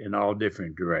same way in all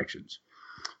different directions.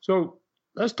 So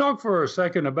let's talk for a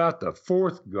second about the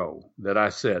fourth goal that I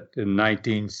set in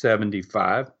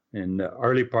 1975. In the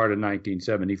early part of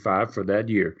 1975 for that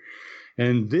year.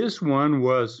 And this one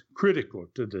was critical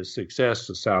to the success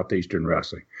of Southeastern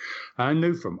Wrestling. I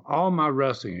knew from all my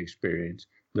wrestling experience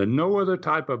that no other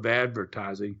type of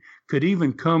advertising could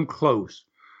even come close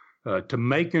to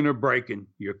making or breaking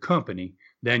your company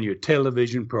than your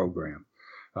television program.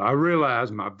 I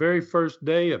realized my very first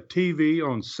day of TV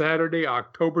on Saturday,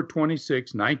 October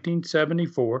 26,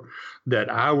 1974, that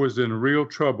I was in real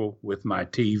trouble with my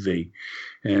TV.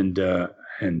 And I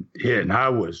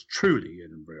was truly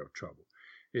in real trouble.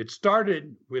 It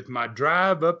started with my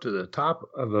drive up to the top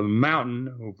of a mountain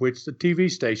of which the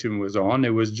TV station was on.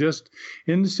 It was just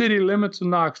in the city limits of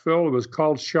Knoxville. It was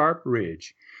called Sharp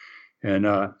Ridge. And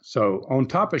so on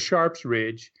top of Sharp's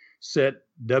Ridge sat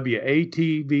WATE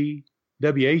TV.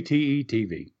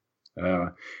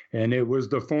 And it was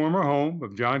the former home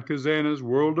of John Kazana's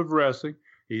World of Wrestling.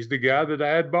 He's the guy that I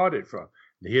had bought it from.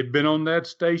 He had been on that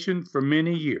station for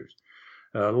many years.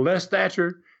 Les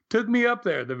Thatcher took me up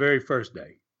there the very first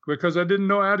day because I didn't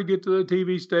know how to get to the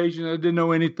TV station. I didn't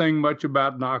know anything much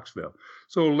about Knoxville.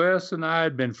 So Les and I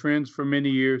had been friends for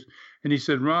many years. And he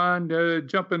said, Ron,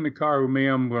 jump in the car with me.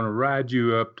 I'm going to ride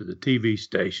you up to the TV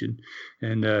station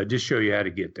and just show you how to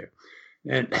get there.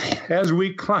 And as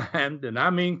we climbed, and I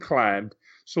mean climbed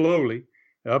slowly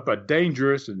up a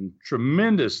dangerous and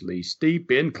tremendously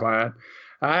steep incline,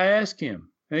 I asked him,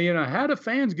 how do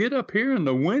fans get up here in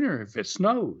the winter if it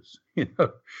snows?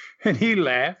 And he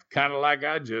laughed, kind of like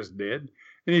I just did.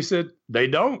 And he said, they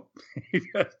don't.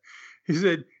 He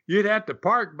said, you'd have to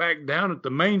park back down at the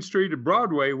main street of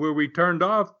Broadway where we turned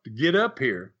off to get up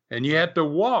here. And you have to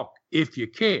walk if you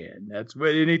can. That's what,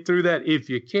 and he threw that if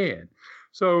you can.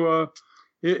 So,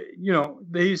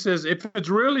 he says, if it's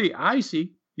really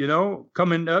icy,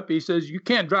 coming up, he says, you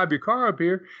can't drive your car up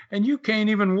here and you can't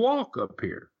even walk up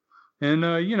here. And,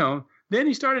 then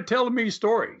he started telling me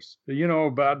stories,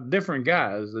 about different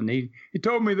guys. And he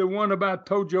told me the one about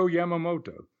Tojo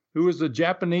Yamamoto, who was a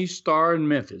Japanese star in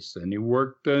Memphis. And he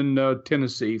worked in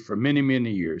Tennessee for many,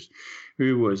 many years.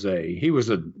 He was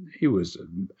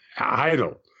an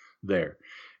idol there.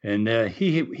 And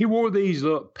he wore these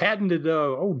patented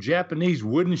old Japanese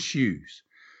wooden shoes,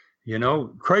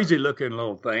 crazy looking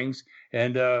little things.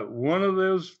 And one of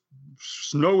those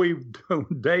snowy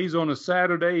days on a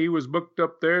Saturday, he was booked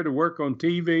up there to work on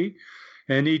TV.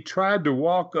 And he tried to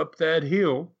walk up that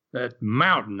hill, that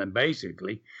mountain,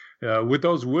 basically, with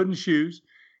those wooden shoes.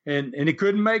 And he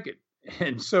couldn't make it.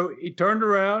 And so he turned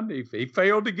around. He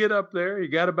failed to get up there. He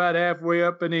got about halfway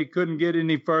up and he couldn't get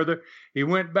any further. He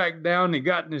went back down. He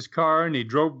got in his car and he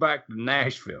drove back to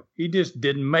Nashville. He just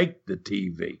didn't make the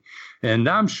TV. And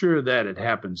I'm sure that had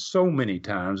happened so many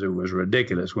times. It was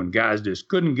ridiculous when guys just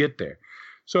couldn't get there.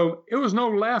 So it was no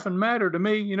laughing matter to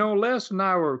me. Les and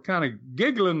I were kind of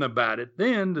giggling about it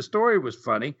then. The story was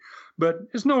funny, but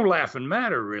it's no laughing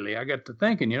matter, really. I got to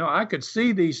thinking, I could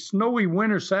see these snowy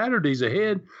winter Saturdays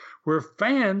ahead where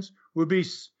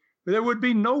there would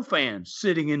be no fans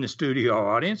sitting in the studio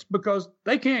audience because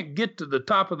they can't get to the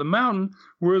top of the mountain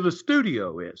where the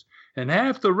studio is. And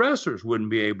half the wrestlers wouldn't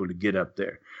be able to get up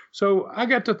there. So I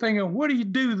got to thinking, what do you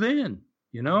do then?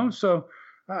 So,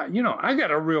 I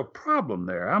got a real problem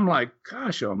there. I'm like,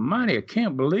 gosh almighty, I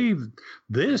can't believe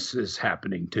this is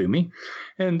happening to me.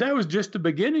 And that was just the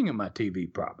beginning of my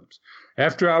TV problems.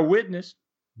 After I witnessed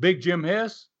Big Jim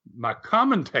Hess, my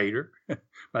commentator,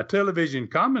 my television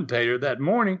commentator that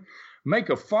morning, make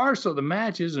a farce of the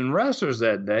matches and wrestlers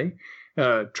that day,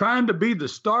 trying to be the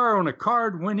star on a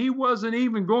card when he wasn't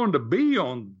even going to be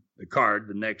on the card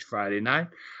the next Friday night,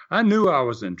 I knew I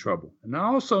was in trouble. And I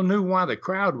also knew why the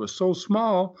crowd was so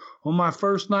small on my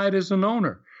first night as an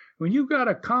owner. When you got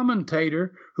a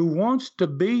commentator who wants to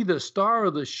be the star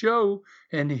of the show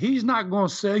and he's not going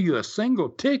to sell you a single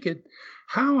ticket,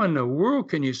 how in the world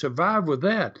can you survive with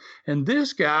that? And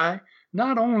this guy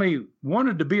not only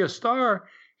wanted to be a star,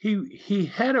 he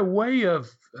had a way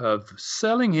of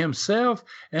selling himself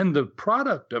and the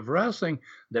product of wrestling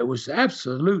that was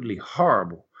absolutely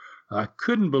horrible. I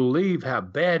couldn't believe how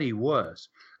bad he was.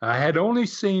 I had only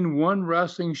seen one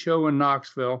wrestling show in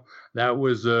Knoxville. That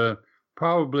was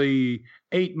probably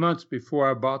 8 months before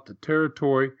I bought the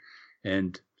territory.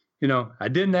 And I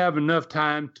didn't have enough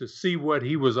time to see what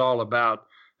he was all about.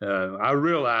 I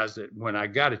realized it when I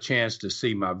got a chance to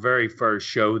see my very first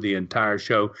show, the entire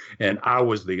show, and I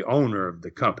was the owner of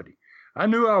the company. I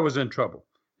knew I was in trouble.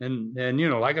 And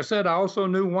like I said, I also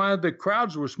knew why the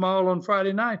crowds were small on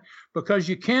Friday night, because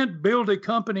you can't build a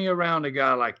company around a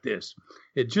guy like this.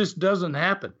 It just doesn't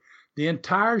happen. The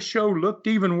entire show looked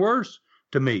even worse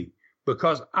to me,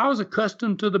 because I was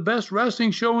accustomed to the best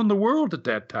wrestling show in the world at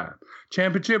that time.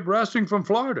 Championship Wrestling from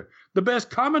Florida. The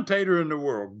best commentator in the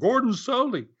world, Gordon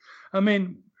Solie. I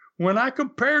mean, when I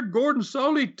compared Gordon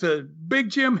Solie to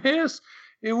Big Jim Hess,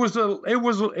 it was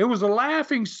a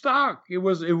laughing stock. It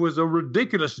was a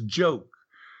ridiculous joke.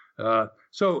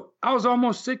 So I was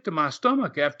almost sick to my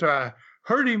stomach after I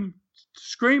heard him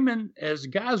screaming as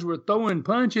guys were throwing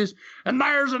punches, and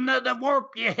there's another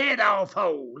warp your head off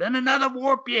hold, and another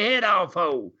warp your head off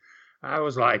hold. I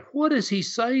was like, what is he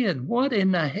saying? What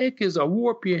in the heck is a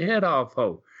warp your head off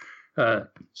hold?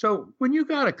 So when you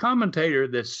got a commentator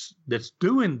that's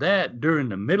doing that during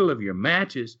the middle of your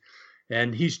matches,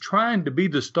 and he's trying to be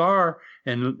the star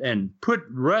and put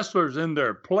wrestlers in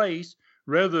their place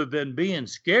rather than being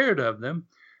scared of them,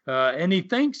 and he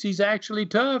thinks he's actually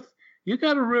tough, you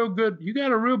got a real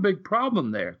big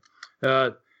problem there.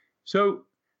 So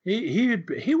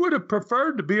he would have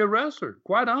preferred to be a wrestler.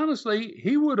 Quite honestly,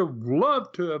 he would have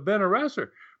loved to have been a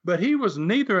wrestler, but he was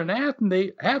neither an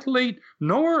athlete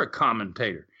nor a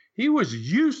commentator. He was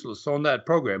useless on that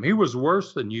program. He was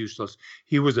worse than useless.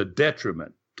 He was a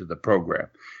detriment to the program.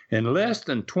 In less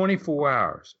than 24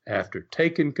 hours after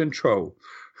taking control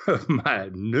of my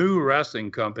new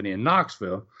wrestling company in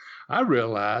Knoxville, I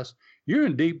realized, you're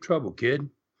in deep trouble, kid.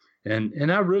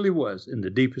 And I really was in the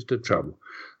deepest of trouble.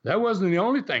 That wasn't the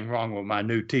only thing wrong with my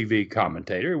new TV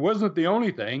commentator. It wasn't the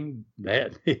only thing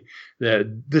that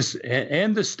this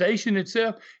and the station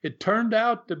itself. It turned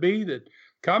out to be that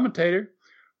commentator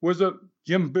was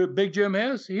Big Jim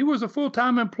Hess. He was a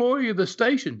full-time employee of the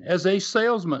station as a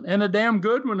salesman, and a damn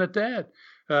good one at that.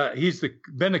 He's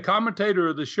been a commentator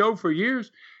of the show for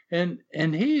years. And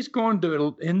he's going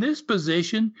to, in this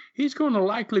position, he's going to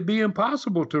likely be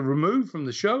impossible to remove from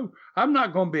the show. I'm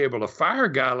not going to be able to fire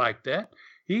a guy like that.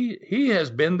 He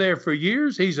has been there for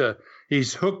years.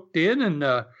 He's hooked in,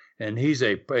 and he's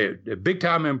a big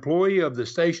time employee of the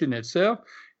station itself.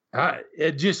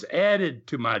 It just added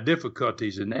to my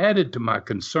difficulties and added to my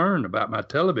concern about my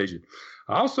television.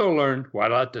 I also learned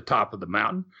while at the top of the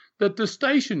mountain that the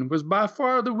station was by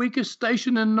far the weakest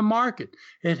station in the market.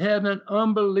 It had an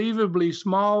unbelievably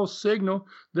small signal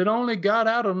that only got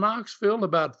out of Knoxville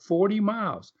about 40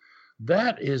 miles.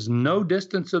 That is no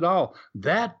distance at all.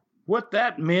 What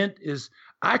that meant is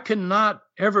I cannot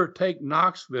ever take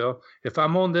Knoxville, if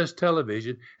I'm on this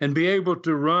television, and be able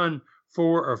to run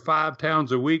 4 or 5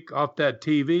 towns a week off that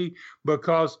TV,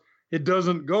 because it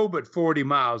doesn't go but 40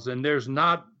 miles, and there's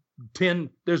not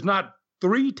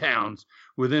 3 towns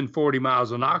within 40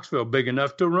 miles of Knoxville big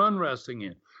enough to run wrestling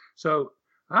in. So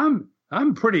I'm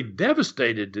pretty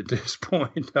devastated at this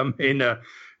point. I mean, I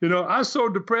was so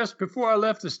depressed before I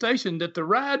left the station that the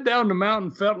ride down the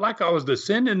mountain felt like I was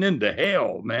descending into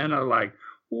hell, man. I was like,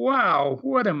 wow,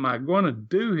 what am I going to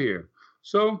do here?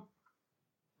 So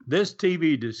this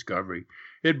TV discovery,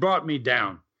 it brought me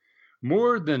down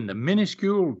more than the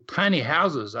minuscule tiny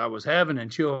houses I was having in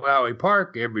Chilhowie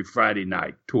Park every Friday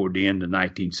night toward the end of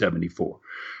 1974.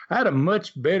 I had a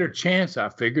much better chance, I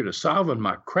figured, of solving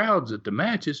my crowds at the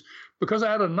matches because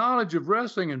I had a knowledge of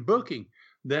wrestling and booking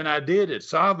than I did at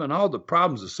solving all the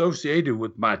problems associated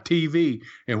with my TV,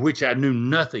 in which I knew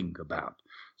nothing about.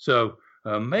 So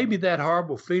maybe that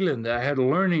horrible feeling that I had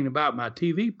learning about my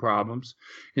TV problems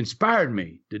inspired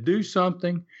me to do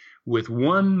something with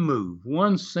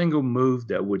one single move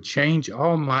that would change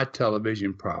all my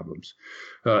television problems.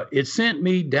 It sent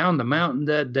me down the mountain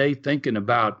that day thinking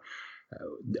about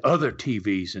other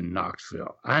TVs in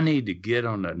Knoxville. I need to get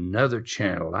on another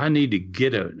channel. I need to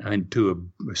get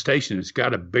into a station that's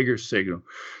got a bigger signal.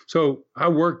 So I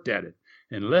worked at it.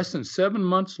 And less than 7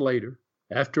 months later,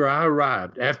 after I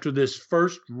arrived, after this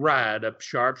first ride up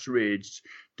Sharps Ridge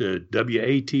to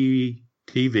WATV,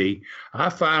 I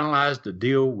finalized a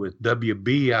deal with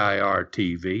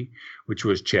WBIR-TV, which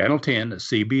was Channel 10, a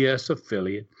CBS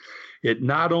affiliate. It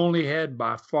not only had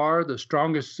by far the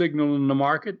strongest signal in the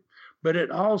market, but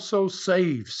it also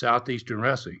saved Southeastern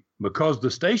Wrestling because the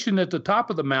station at the top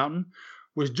of the mountain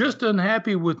was just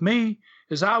unhappy with me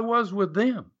as I was with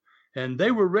them. And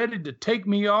they were ready to take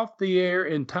me off the air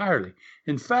entirely.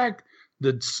 In fact,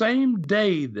 the same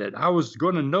day that I was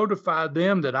going to notify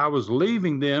them that I was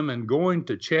leaving them and going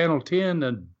to Channel 10,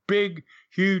 a big,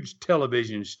 huge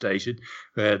television station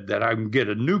that I can get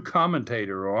a new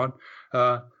commentator on,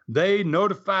 they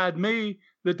notified me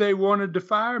that they wanted to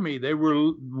fire me. They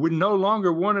would no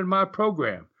longer wanted my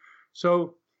program.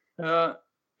 So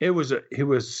it was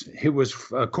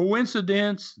a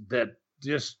coincidence that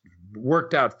just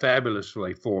worked out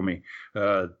fabulously for me.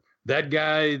 That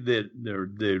guy,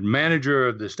 the manager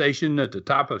of the station at the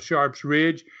top of Sharps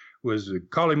Ridge, was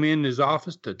calling me in his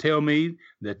office to tell me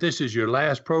that this is your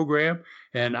last program.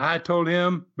 And I told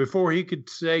him before he could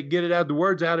get it out, the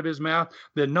words out of his mouth,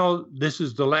 that no, this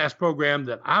is the last program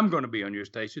that I'm going to be on your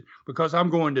station because I'm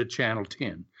going to Channel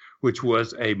 10, which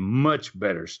was a much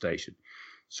better station.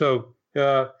 So,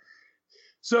 that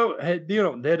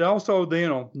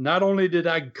also, not only did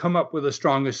I come up with the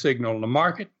strongest signal in the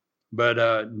market,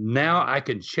 but now I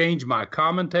can change my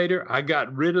commentator. I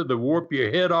got rid of the warp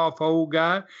your head off old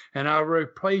guy, and I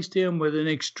replaced him with an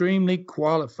extremely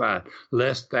qualified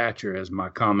Les Thatcher as my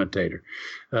commentator.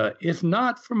 If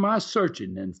not for my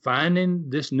searching and finding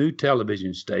this new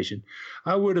television station,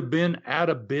 I would have been out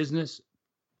of business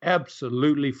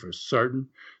absolutely for certain.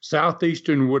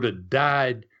 Southeastern would have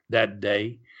died that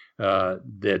day.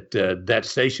 That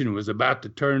station was about to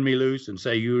turn me loose and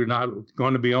say, you're not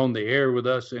going to be on the air with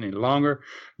us any longer.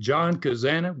 John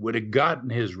Kazana would have gotten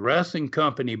his wrestling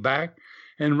company back,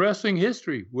 and wrestling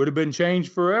history would have been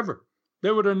changed forever.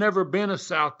 There would have never been a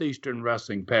Southeastern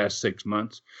Wrestling past 6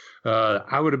 months.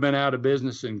 I would have been out of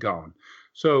business and gone.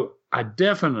 So I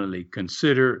definitely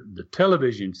consider the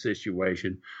television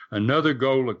situation another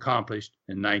goal accomplished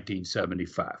in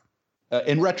 1975.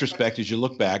 In retrospect, as you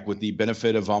look back with the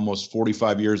benefit of almost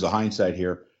 45 years of hindsight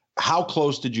here, how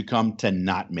close did you come to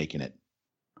not making it?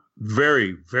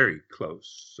 Very, very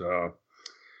close.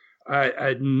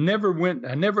 I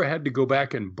never had to go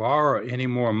back and borrow any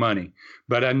more money,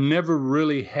 but I never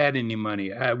really had any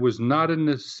money. I was not in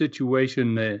the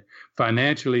situation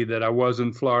financially that I was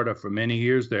in Florida for many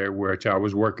years there, which I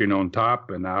was working on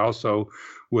top. And I also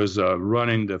was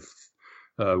running the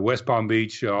West Palm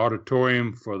Beach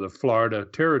auditorium for the Florida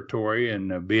territory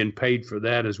and being paid for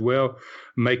that as well,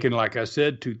 making, like I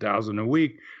said, $2,000 a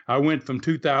week. I went from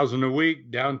 $2,000 a week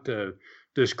down to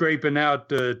scraping out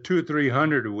 $200 or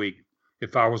 $300 a week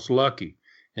if I was lucky.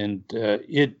 And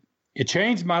it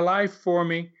changed my life for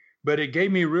me, but it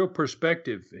gave me real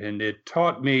perspective, and it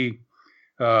taught me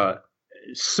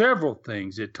several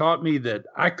things. It taught me that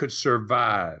I could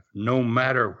survive no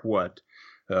matter what,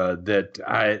 that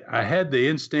I had the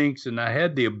instincts and I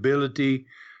had the ability,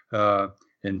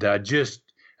 and I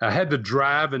had the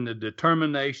drive and the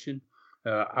determination.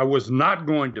 I was not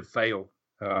going to fail.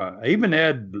 I even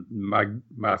had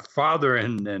my father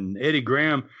and Eddie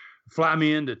Graham fly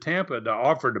me into Tampa to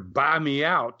offer to buy me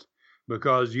out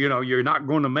because, you're not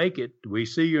going to make it. We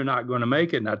see you're not going to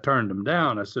make it. And I turned them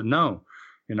down. I said, no,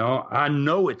 I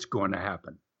know it's going to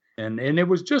happen. And it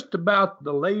was just about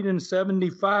the late in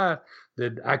 75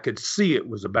 that I could see it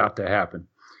was about to happen.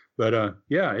 But I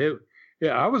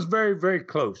was very, very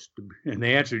close to, in the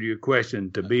answer to your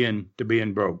question, to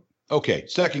being broke. Okay.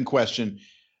 Second question.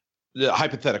 The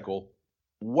hypothetical,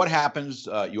 what happens?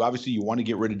 You want to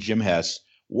get rid of Jim Hess.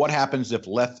 What happens if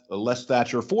Les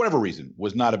Thatcher, for whatever reason,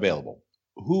 was not available?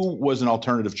 Who was an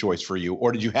alternative choice for you,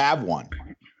 or did you have one?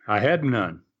 I had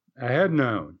none.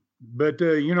 But,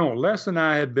 Les and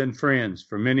I had been friends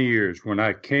for many years. When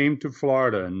I came to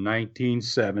Florida in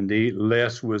 1970,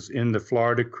 Les was in the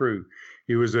Florida crew.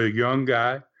 He was a young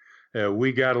guy.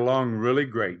 We got along really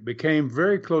great, became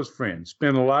very close friends,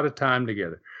 spent a lot of time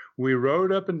together. We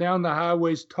rode up and down the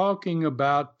highways talking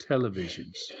about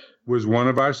televisions was one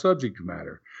of our subject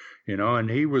matter, and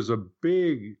he was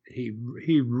he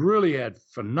really had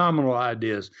phenomenal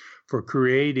ideas for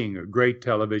creating a great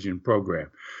television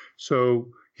program. So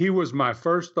he was my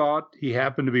first thought. He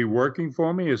happened to be working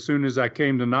for me as soon as I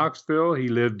came to Knoxville. He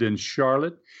lived in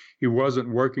Charlotte. He wasn't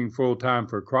working full time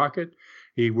for Crockett.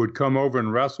 He would come over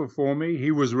and wrestle for me.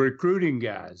 He was recruiting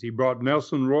guys. He brought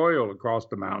Nelson Royal across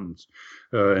the mountains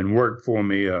and worked for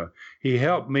me. He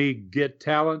helped me get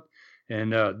talent,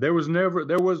 and there was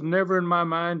never in my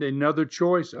mind another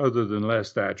choice other than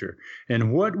Les Thatcher.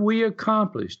 And what we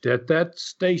accomplished at that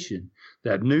station,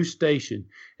 that new station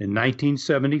in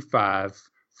 1975,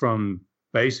 from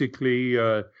basically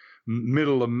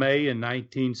middle of May in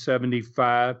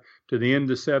 1975 to the end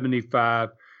of 75,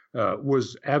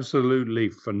 was absolutely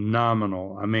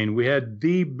phenomenal. I mean, we had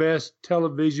the best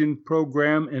television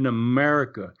program in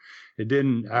America.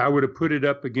 I would have put it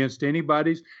up against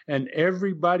anybody's, and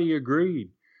everybody agreed.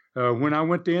 When I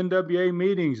went to NWA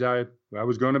meetings, I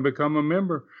was going to become a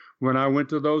member. When I went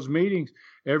to those meetings,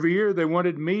 every year they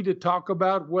wanted me to talk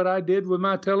about what I did with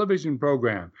my television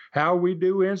program, how we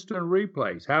do instant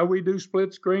replays, how we do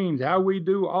split screens, how we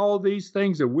do all these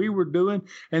things that we were doing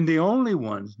and the only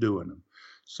ones doing them.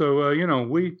 So,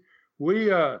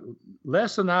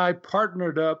 Les and I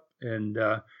partnered up and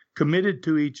committed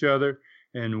to each other,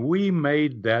 and we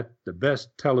made that the best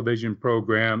television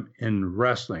program in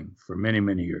wrestling for many,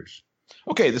 many years.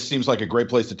 Okay, this seems like a great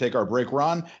place to take our break,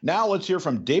 Ron. Now let's hear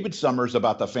from David Summers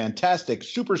about the fantastic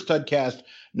Super Studcast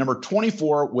number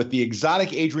 24 with the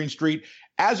exotic Adrian Street.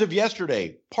 As of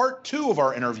yesterday, part 2 of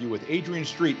our interview with Adrian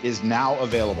Street is now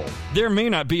available. There may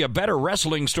not be a better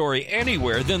wrestling story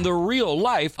anywhere than the real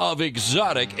life of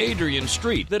exotic Adrian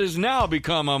Street that has now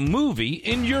become a movie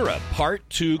in Europe. Part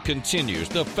 2 continues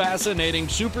the fascinating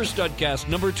Super Studcast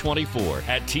number 24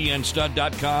 at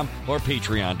tnstud.com or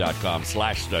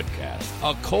patreon.com/studcast.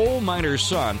 A coal miner's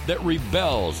son that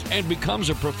rebels and becomes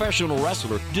a professional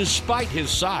wrestler despite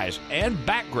his size and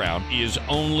background is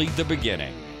only the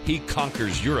beginning. He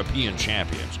conquers European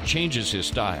champions, changes his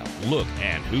style, look,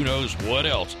 and who knows what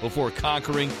else before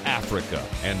conquering Africa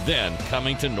and then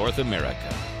coming to North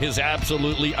America. His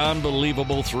absolutely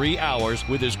unbelievable 3 hours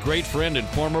with his great friend and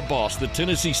former boss, the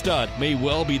Tennessee Stud, may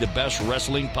well be the best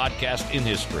wrestling podcast in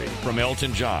history. From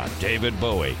Elton John, David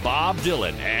Bowie, Bob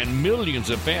Dylan, and millions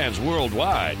of fans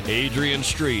worldwide, Adrian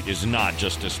Street is not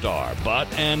just a star,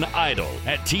 but an idol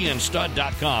at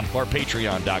tnstud.com or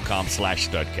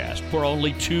patreon.com/studcast for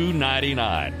only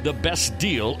 $2.99. The best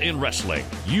deal in wrestling.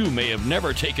 You may have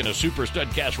never taken a Super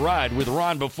Studcast ride with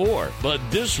Ron before, but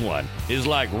this one is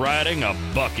like riding a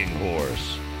bucking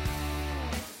horse.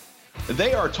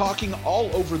 They are talking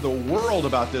all over the world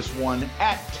about this one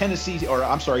at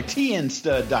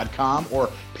tnstud.com or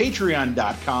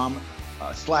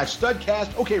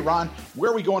patreon.com/studcast. Okay, Ron,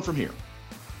 where are we going from here?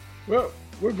 Well,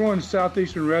 we're going to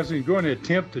Southeastern Wrestling, going to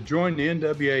attempt to join the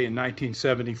NWA in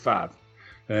 1975.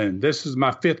 And this is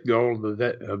my fifth goal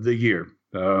of the year.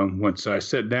 Once I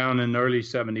sat down in early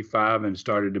 75 and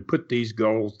started to put these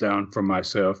goals down for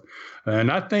myself.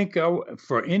 And I think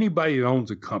for anybody who owns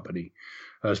a company,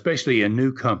 especially a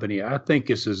new company, I think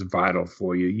this is vital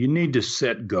for you. You need to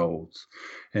set goals.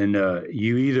 And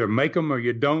you either make them or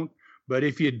you don't. But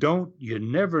if you don't, you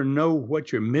never know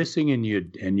what you're missing, and you're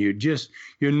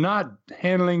not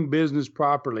handling business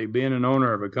properly, being an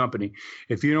owner of a company,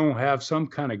 if you don't have some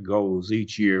kind of goals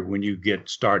each year when you get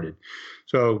started.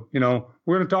 So,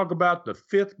 we're going to talk about the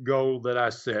fifth goal that I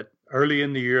set early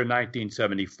in the year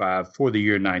 1975 for the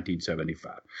year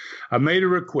 1975. I made a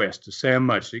request to Sam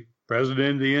Muchnick,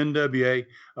 president of the NWA,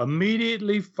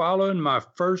 immediately following my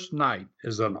first night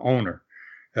as an owner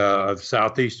of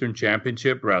Southeastern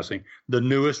Championship Wrestling, the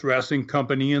newest wrestling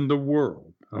company in the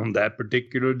world. On that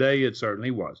particular day, it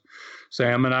certainly was.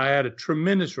 Sam and I had a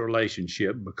tremendous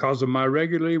relationship because of my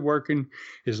regularly working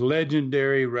his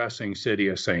legendary wrestling city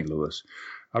of St. Louis.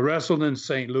 I wrestled in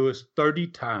St. Louis 30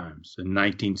 times in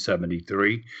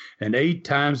 1973 and 8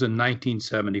 times in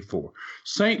 1974.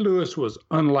 St. Louis was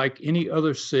unlike any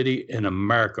other city in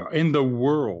America, in the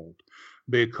world,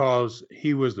 because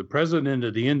he was the president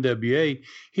of the NWA.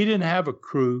 He didn't have a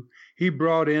crew. He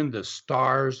brought in the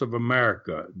stars of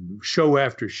America, show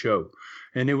after show.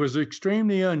 And it was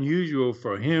extremely unusual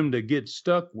for him to get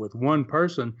stuck with one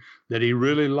person that he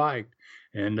really liked.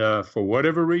 And for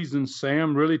whatever reason,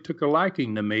 Sam really took a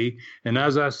liking to me. And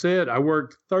as I said, I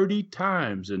worked 30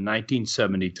 times in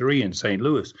 1973 in St.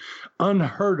 Louis,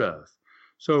 unheard of.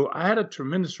 So I had a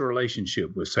tremendous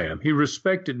relationship with Sam. He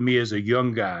respected me as a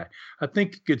young guy. I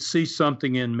think he could see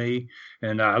something in me,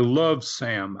 and I loved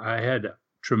Sam. I had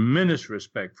tremendous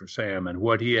respect for Sam and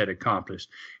what he had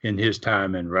accomplished in his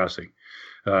time in wrestling.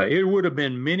 It would have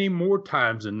been many more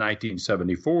times in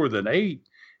 1974 than 8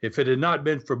 if it had not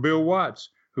been for Bill Watts,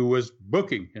 who was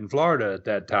booking in Florida at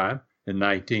that time in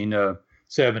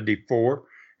 1974.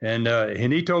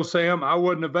 And he told Sam I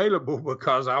wasn't available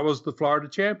because I was the Florida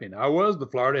champion. I was the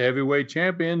Florida heavyweight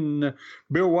champion. And,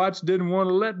 Bill Watts didn't want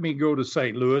to let me go to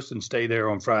St. Louis and stay there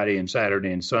on Friday and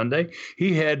Saturday and Sunday.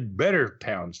 He had better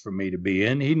towns for me to be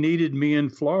in. He needed me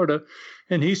in Florida,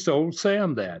 and he told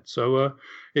Sam that. So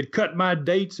it cut my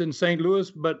dates in St. Louis,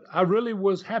 but I really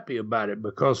was happy about it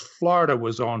because Florida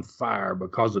was on fire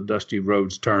because of Dusty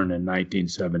Rhodes' turn in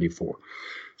 1974.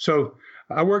 So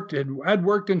I'd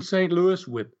worked in St. Louis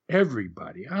with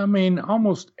everybody. I mean,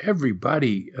 almost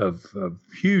everybody of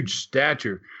huge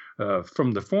stature,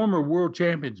 from the former world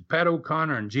champions Pat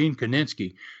O'Connor and Gene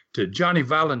Kaninsky to Johnny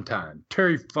Valentine,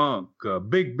 Terry Funk,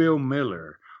 Big Bill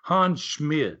Miller, Hans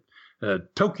Schmidt,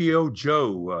 Tokyo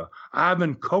Joe,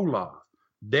 Ivan Koloff,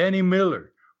 Danny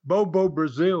Miller, Bobo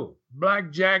Brazil,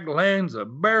 Black Jack Lanza,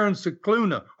 Baron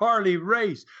Cicluna, Harley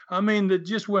Race. I mean, that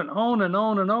just went on and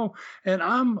on and on. And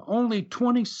I'm only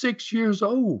 26 years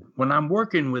old when I'm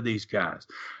working with these guys.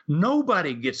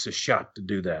 Nobody gets a shot to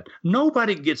do that.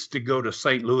 Nobody gets to go to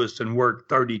St. Louis and work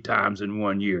 30 times in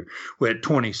 1 year at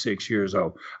 26 years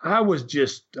old. I was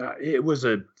just, it was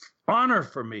an honor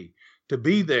for me to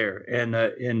be there, and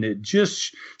it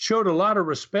just showed a lot of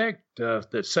respect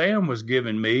that Sam was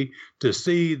giving me to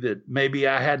see that maybe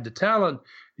I had the talent.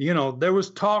 There was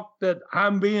talk that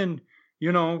I'm being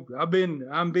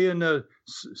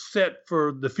set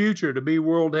for the future to be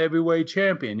world heavyweight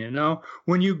champion.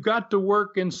 When you got to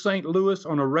work in St. Louis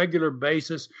on a regular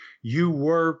basis, you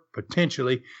were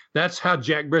potentially. That's how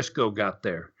Jack Briscoe got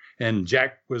there. And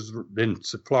Jack was in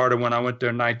Florida when I went there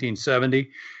in 1970,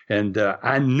 and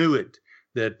I knew it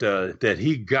that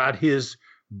he got his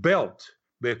belt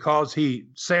because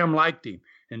Sam liked him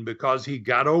and because he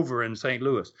got over in St.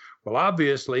 Louis. Well,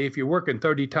 obviously, if you're working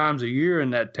 30 times a year in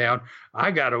that town,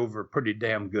 I got over pretty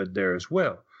damn good there as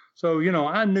well. So,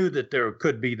 I knew that there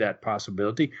could be that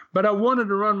possibility, but I wanted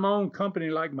to run my own company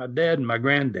like my dad and my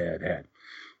granddad had.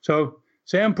 So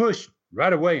Sam pushed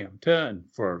right away, I'm telling,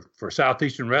 for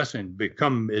Southeastern Wrestling,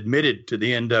 become admitted to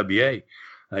the NWA.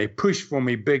 He pushed for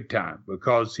me big time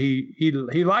because he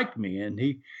liked me, and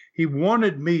he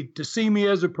wanted me to see me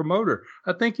as a promoter.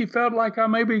 I think he felt like I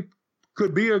maybe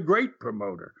could be a great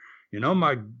promoter.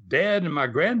 My dad and my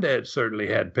granddad certainly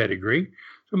had pedigree,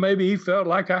 so maybe he felt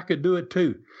like I could do it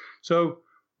too. So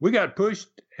we got pushed,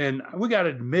 and we got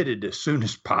admitted as soon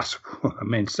as possible. I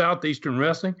mean, Southeastern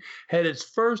Wrestling had its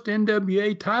first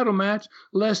NWA title match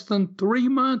less than 3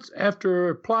 months after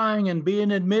applying and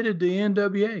being admitted to the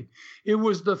NWA. It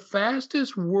was the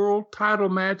fastest world title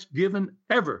match given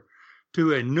ever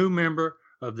to a new member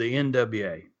of the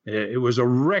NWA. It was a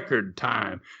record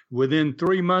time. Within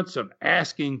 3 months of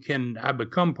asking, can I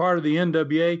become part of the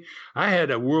NWA, I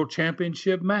had a world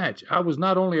championship match. I was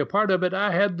not only a part of it,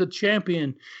 I had the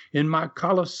champion in my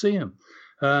Coliseum.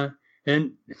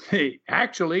 And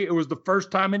actually, it was the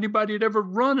first time anybody had ever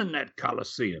run in that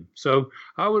Coliseum. So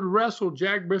I would wrestle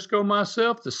Jack Briscoe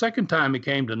myself the second time he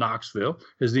came to Knoxville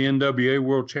as the NWA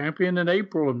world champion in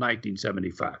April of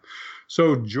 1975.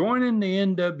 So joining the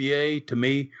NWA to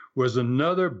me was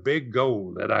another big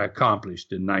goal that I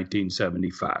accomplished in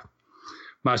 1975.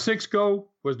 My sixth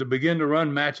goal was to begin to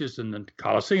run matches in the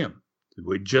Coliseum that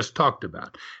we just talked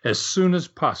about. As soon as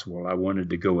possible, I wanted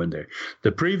to go in there.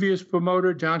 The previous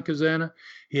promoter, John Kazana,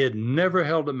 he had never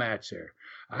held a match there.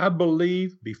 I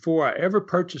believe before I ever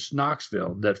purchased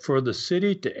Knoxville that for the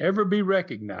city to ever be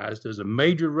recognized as a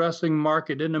major wrestling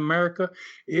market in America,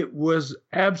 it was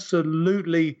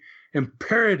absolutely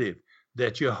imperative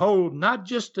that you hold not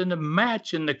just in a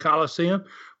match in the Coliseum,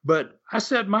 but I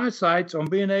set my sights on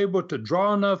being able to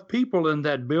draw enough people in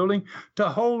that building to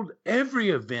hold every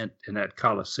event in that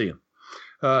Coliseum.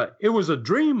 It was a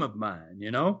dream of mine,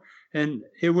 you know, and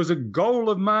it was a goal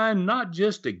of mine not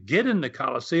just to get in the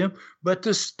Coliseum, but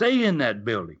to stay in that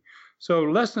building. So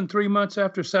less than 3 months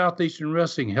after Southeastern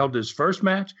Wrestling held its first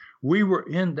match, we were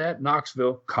in that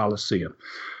Knoxville Coliseum.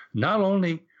 Not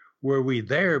only were we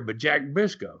there, but Jack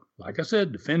Briscoe, like I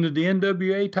said, defended the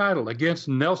NWA title against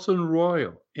Nelson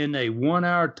Royal in a 1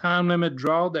 hour time limit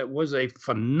draw that was a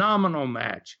phenomenal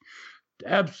match.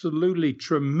 Absolutely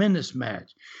tremendous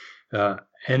match.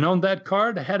 And on that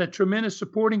card, I had a tremendous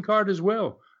supporting card as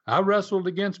well. I wrestled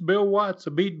against Bill Watts. I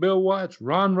beat Bill Watts.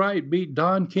 Ron Wright beat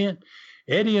Don Kent.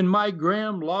 Eddie and Mike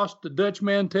Graham lost to Dutch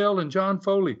Mantell and John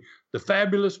Foley. The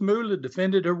Fabulous Moolah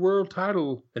defended her world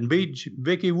title and beat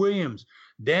Vicky Williams.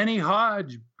 Danny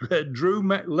Hodge drew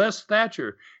Les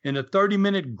Thatcher in a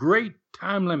 30-minute great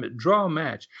time limit draw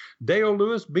match. Dale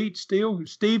Lewis beat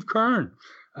Steve Kern.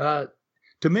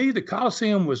 To me, the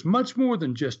Coliseum was much more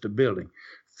than just a building.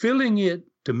 Filling it,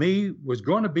 to me, was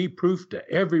going to be proof to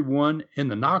everyone in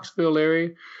the Knoxville area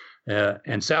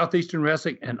and Southeastern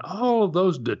Wrestling and all of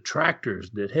those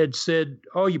detractors that had said,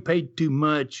 oh, you paid too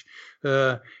much,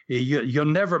 you'll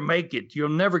never make it, you'll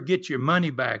never get your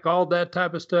money back, all that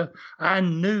type of stuff. I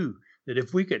knew that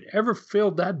if we could ever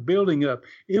fill that building up,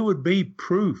 it would be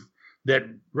proof that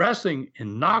wrestling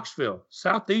in Knoxville,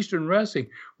 Southeastern Wrestling,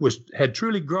 had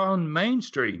truly grown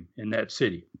mainstream in that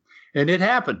city. And it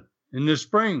happened in the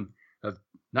spring of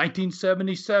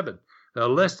 1977.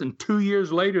 Less than 2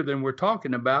 years later than we're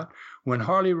talking about, when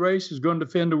Harley Race is going to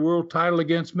defend the world title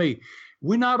against me.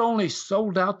 We not only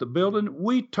sold out the building,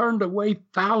 we turned away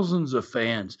thousands of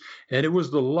fans. And it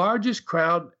was the largest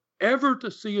crowd ever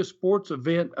to see a sports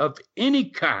event of any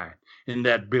kind in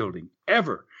that building,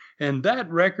 ever. And that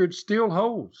record still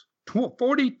holds.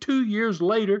 42 years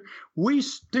later, we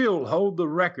still hold the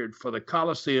record for the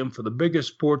Coliseum for the biggest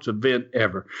sports event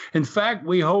ever. In fact,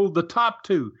 we hold the top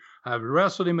two. I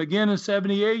wrestled him again in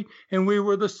 78, and we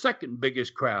were the second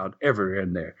biggest crowd ever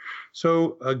in there.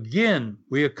 So, again,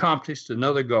 we accomplished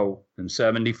another goal in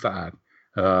 75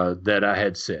 that I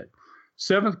had set.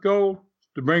 Seventh goal,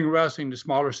 to bring wrestling to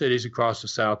smaller cities across the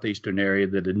southeastern area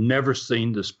that had never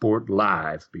seen the sport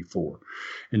live before.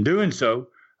 In doing so,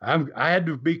 I had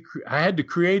to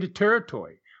create a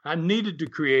territory. I needed to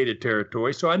create a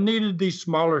territory, so I needed these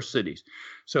smaller cities.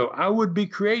 So I would be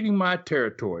creating my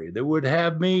territory that would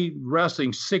have me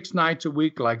wrestling 6 nights a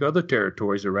week like other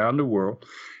territories around the world.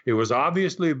 It was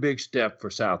obviously a big step for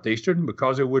Southeastern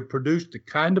because it would produce the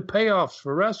kind of payoffs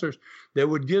for wrestlers that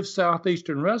would give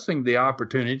Southeastern Wrestling the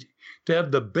opportunity to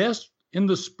have the best in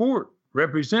the sport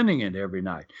representing it every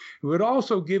night. It would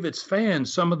also give its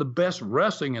fans some of the best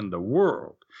wrestling in the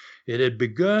world. It had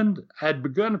begun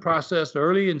the process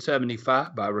early in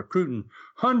 75 by recruiting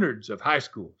hundreds of high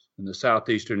schools in the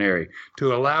southeastern area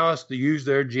to allow us to use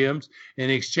their gyms in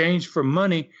exchange for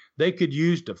money they could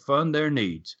use to fund their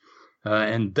needs.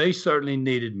 And they certainly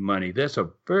needed money. That's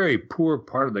a very poor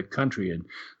part of the country, and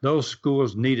those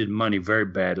schools needed money very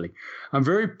badly. I'm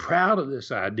very proud of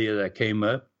this idea that I came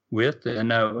up with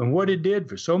and what it did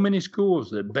for so many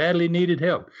schools that badly needed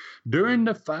help. During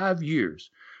the 5 years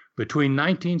between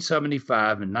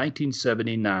 1975 and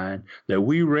 1979 that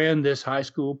we ran this high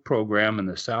school program in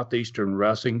the Southeastern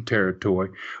Wrestling Territory,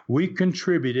 we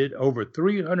contributed over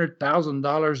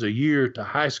 $300,000 a year to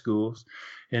high schools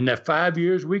In that 5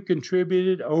 years, we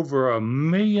contributed over $1.5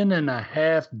 million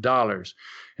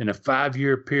in a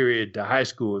 5-year period to high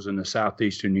schools in the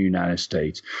southeastern United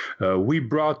States. We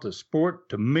brought the sport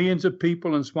to millions of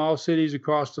people in small cities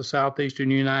across the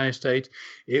southeastern United States.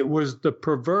 It was the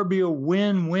proverbial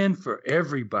win-win for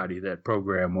everybody, that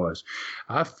program was.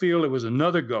 I feel it was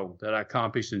another goal that I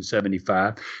accomplished in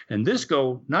 75. And this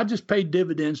goal not just paid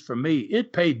dividends for me,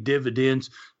 it paid dividends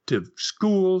to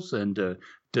schools and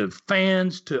to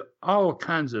fans, to all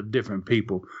kinds of different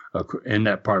people in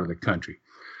that part of the country.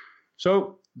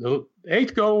 So the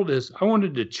 8th goal is I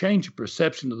wanted to change the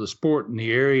perception of the sport in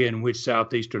the area in which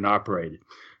Southeastern operated.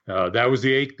 That was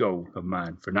the 8th goal of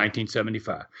mine for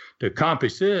 1975. To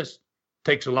accomplish this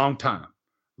takes a long time,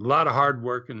 a lot of hard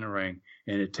work in the ring,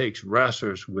 and it takes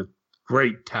wrestlers with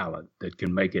great talent that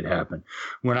can make it happen.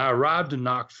 When I arrived in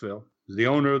Knoxville, as the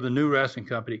owner of the new wrestling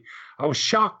company, I was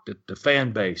shocked at the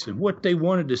fan base and what they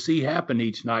wanted to see happen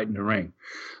each night in the ring.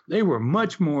 They were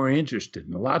much more interested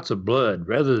in lots of blood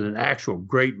rather than actual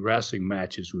great wrestling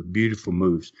matches with beautiful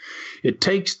moves. It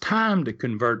takes time to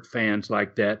convert fans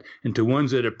like that into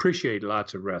ones that appreciate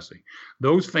lots of wrestling.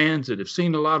 Those fans that have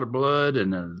seen a lot of blood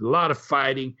and a lot of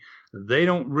fighting, they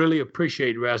don't really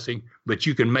appreciate wrestling, but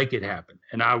you can make it happen.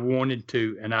 And I wanted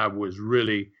to, and I was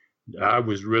really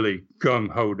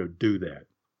gung-ho to do that.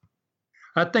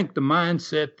 I think the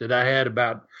mindset that I had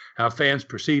about how fans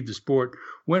perceived the sport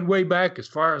went way back as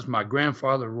far as my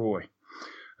grandfather, Roy.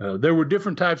 There were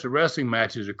different types of wrestling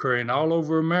matches occurring all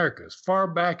over America, as far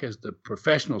back as the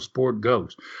professional sport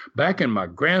goes. Back in my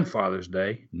grandfather's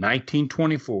day,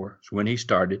 1924 is when he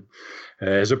started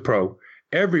as a pro,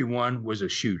 everyone was a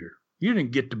shooter. You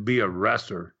didn't get to be a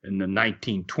wrestler in the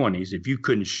 1920s if you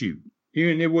couldn't shoot.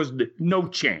 And it was no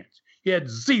chance. You had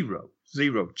zero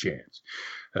chance.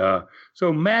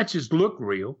 So matches look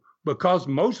real because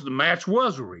most of the match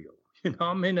was real.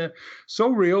 So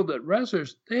real that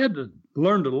wrestlers, they had to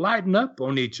learn to lighten up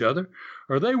on each other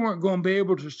or they weren't going to be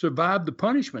able to survive the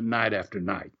punishment night after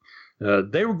night.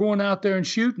 They were going out there and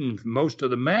shooting most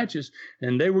of the matches,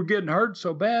 and they were getting hurt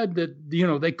so bad that,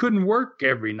 they couldn't work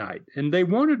every night, and they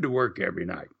wanted to work every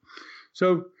night.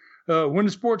 So when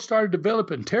the sport started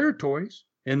developing territories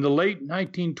in the late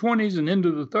 1920s and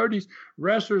into the 30s,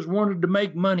 wrestlers wanted to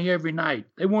make money every night.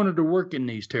 They wanted to work in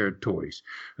these territories.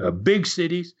 Big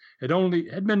cities had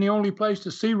been the only place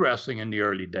to see wrestling in the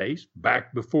early days,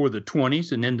 back before the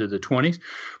 20s and into the 20s.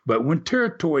 But when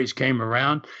territories came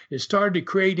around, it started to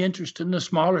create interest in the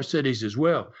smaller cities as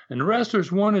well. And the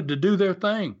wrestlers wanted to do their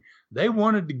thing. They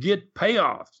wanted to get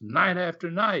payoffs night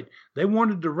after night. They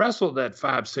wanted to wrestle that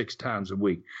 5-6 times a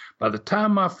week. By the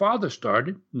time my father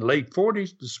started in the late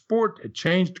 40s, the sport had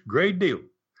changed a great deal.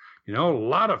 A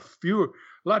lot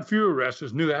fewer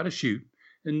wrestlers knew how to shoot,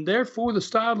 and therefore the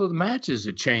style of the matches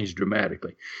had changed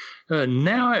dramatically.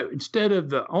 Now, instead of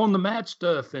the on-the-mat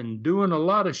stuff and doing a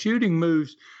lot of shooting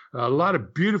moves, a lot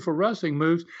of beautiful wrestling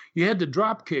moves, you had the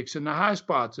drop kicks and the high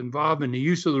spots involving the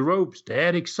use of the ropes to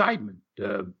add excitement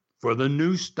for the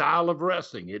new style of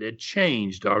wrestling. It had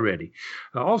changed already.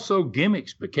 Also,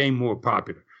 gimmicks became more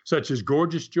popular, such as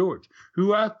Gorgeous George,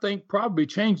 who I think probably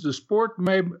changed the sport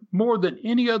more than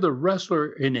any other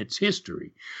wrestler in its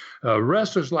history.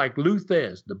 Wrestlers like Lou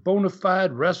Thesz, the bona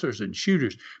fide wrestlers and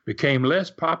shooters, became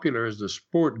less popular as the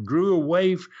sport grew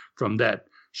away from that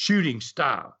shooting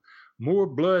style. More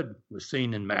blood was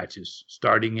seen in matches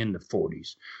starting in the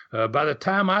 40s. By the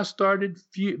time I started,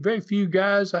 very few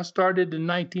guys, I started in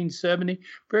 1970,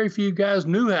 very few guys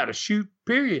knew how to shoot,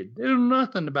 period. They knew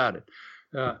nothing about it.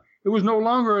 It was no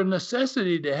longer a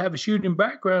necessity to have a shooting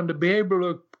background to be able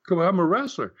to become a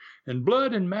wrestler. And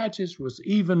blood in matches was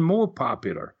even more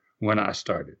popular when I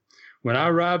started. When I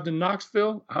arrived in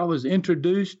Knoxville, I was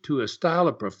introduced to a style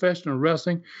of professional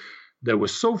wrestling that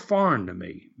was so foreign to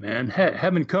me, man.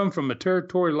 Having come from a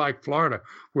territory like Florida,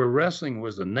 where wrestling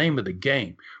was the name of the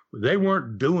game, they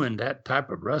weren't doing that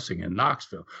type of wrestling in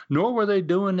Knoxville, nor were they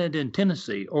doing it in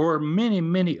Tennessee or many,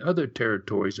 many other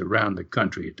territories around the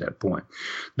country at that point.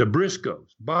 The Briscoes,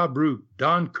 Bob Root,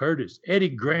 Don Curtis, Eddie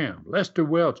Graham, Lester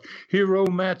Welch, Hiro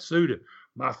Matsuda,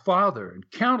 my father, and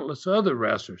countless other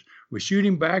wrestlers with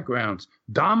shooting backgrounds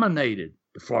dominated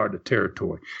the Florida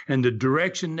territory and the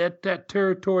direction that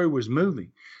territory was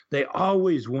moving. They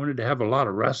always wanted to have a lot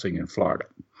of wrestling in Florida.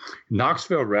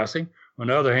 Knoxville wrestling, on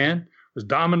the other hand, was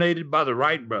dominated by the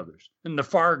Wright brothers and the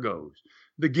Fargos,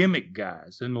 the gimmick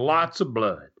guys, and lots of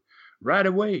blood. Right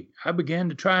away, I began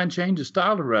to try and change the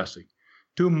style of wrestling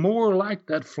to more like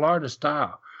that Florida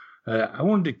style. I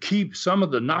wanted to keep some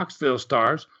of the Knoxville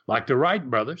stars, like the Wright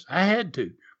brothers. I had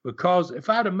to, because if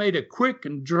I'd have made a quick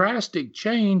and drastic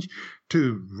change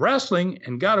to wrestling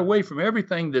and got away from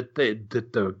everything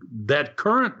that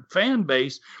current fan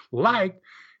base liked,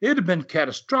 it'd have been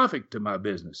catastrophic to my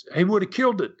business. He would have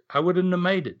killed it. I wouldn't have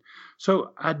made it.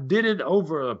 So I did it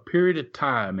over a period of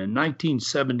time. In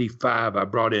 1975, I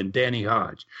brought in Danny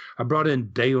Hodge. I brought in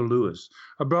Dale Lewis.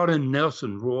 I brought in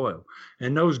Nelson Royal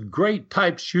and those great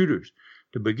type shooters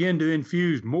to begin to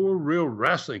infuse more real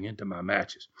wrestling into my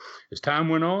matches. As time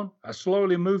went on, I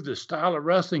slowly moved the style of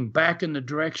wrestling back in the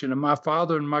direction of my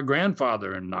father and my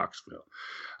grandfather in Knoxville.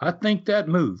 I think that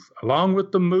move, along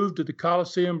with the move to the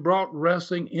Coliseum, brought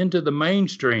wrestling into the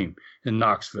mainstream in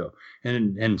Knoxville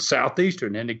and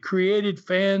Southeastern, and it created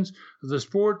fans of the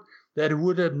sport that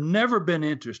would have never been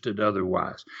interested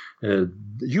otherwise.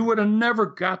 You would have never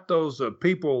got those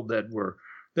people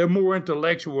they're more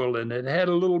intellectual and that had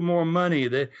a little more money.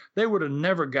 They would have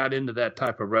never got into that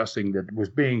type of wrestling that was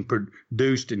being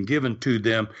produced and given to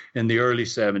them in the early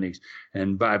 70s.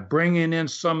 And by bringing in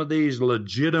some of these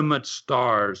legitimate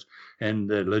stars and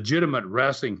the legitimate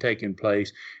wrestling taking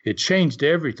place, it changed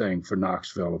everything for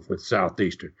Knoxville with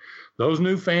Southeastern. Those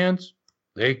new fans,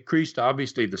 they increased,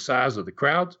 obviously, the size of the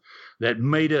crowds. That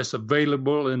made us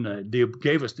available and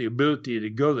gave us the ability to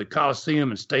go to the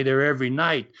Coliseum and stay there every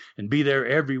night and be there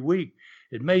every week.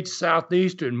 It made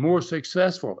Southeastern more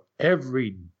successful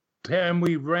every time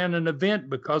we ran an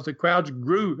event because the crowds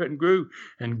grew and grew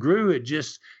and grew. It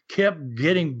just kept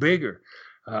getting bigger.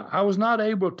 I was not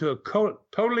able to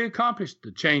totally accomplish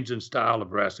the change in style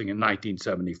of wrestling in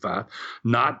 1975.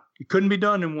 It couldn't be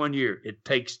done in 1 year. It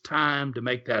takes time to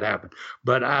make that happen.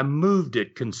 But I moved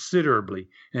it considerably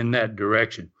in that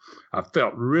direction. I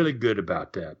felt really good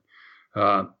about that.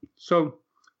 So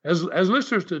as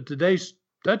listeners to today's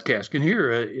Studcast can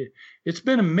hear, it's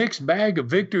been a mixed bag of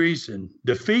victories and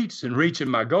defeats in reaching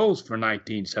my goals for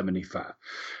 1975.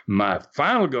 My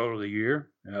final goal of the year,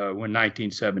 when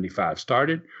 1975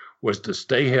 started, was to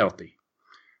stay healthy.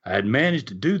 I had managed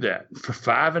to do that for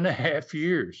 5.5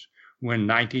 years when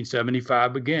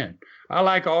 1975 began. I,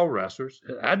 like all wrestlers,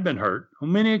 I'd been hurt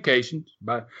on many occasions,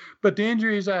 but the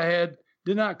injuries I had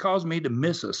did not cause me to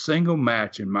miss a single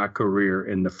match in my career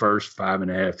in the first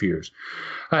 5.5 years.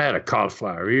 I had a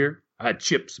cauliflower ear. I had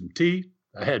chipped some teeth.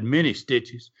 I had many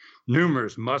stitches,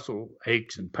 numerous muscle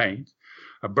aches and pains.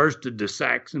 I bursted the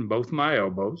sacs in both my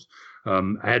elbows. I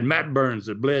had mat burns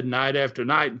that bled night after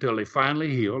night until they finally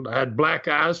healed. I had black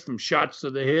eyes from shots to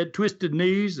the head, twisted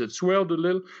knees that swelled a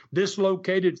little,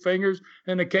 dislocated fingers,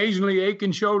 and occasionally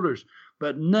aching shoulders.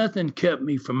 But nothing kept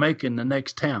me from making the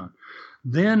next town.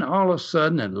 Then, all of a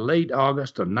sudden, in late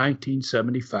August of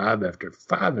 1975, after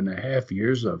 5.5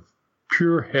 years of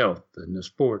pure health in the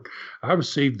sport, I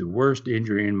received the worst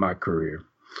injury in my career.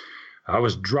 I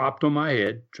was dropped on my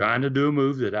head trying to do a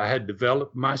move that I had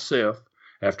developed myself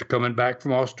after coming back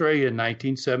from Australia in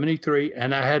 1973,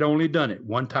 and I had only done it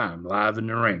one time live in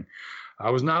the ring.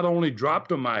 I was not only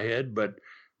dropped on my head, but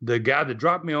the guy that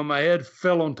dropped me on my head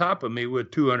fell on top of me with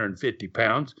 250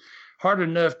 pounds. Hard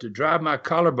enough to drive my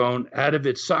collarbone out of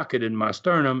its socket in my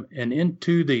sternum and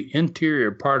into the interior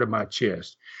part of my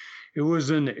chest. It was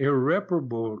an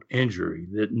irreparable injury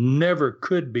that never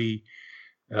could be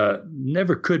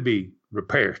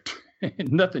repaired.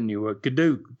 Nothing you could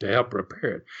do to help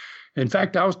repair it. In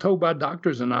fact, I was told by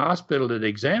doctors in the hospital that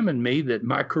examined me that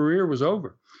my career was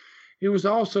over. It was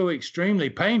also extremely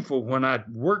painful when I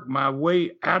worked my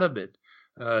way out of it.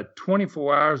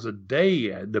 24 hours a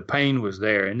day, the pain was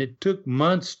there, and it took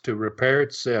months to repair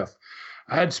itself.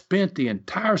 I had spent the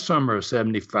entire summer of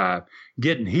 75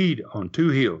 getting heat on two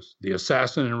heels, the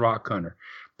Assassin and Rock Hunter,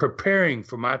 preparing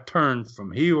for my turn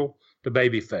from heel to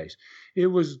babyface. It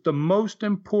was the most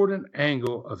important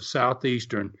angle of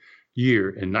Southeastern year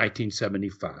in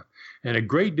 1975, and a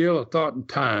great deal of thought and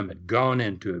time had gone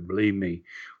into it, believe me.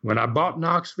 When I bought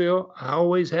Knoxville, I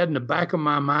always had in the back of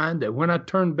my mind that when I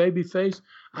turned babyface,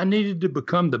 I needed to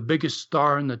become the biggest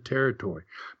star in the territory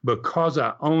because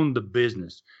I owned the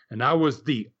business, and I was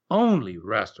the only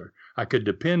wrestler I could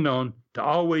depend on to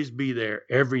always be there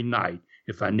every night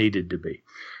if I needed to be.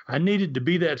 I needed to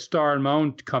be that star in my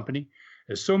own company,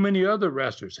 as so many other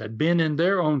wrestlers had been in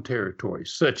their own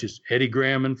territories, such as Eddie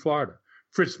Graham in Florida,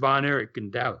 Fritz Von Erich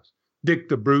in Dallas, Dick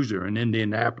the Bruiser in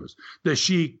Indianapolis, the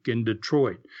Sheik in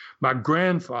Detroit, my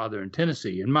grandfather in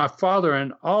Tennessee, and my father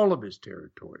in all of his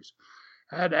territories.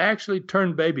 I had actually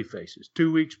turned babyfaces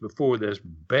 2 weeks before this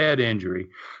bad injury,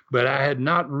 but I had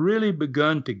not really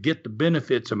begun to get the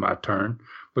benefits of my turn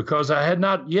because I had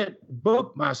not yet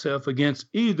booked myself against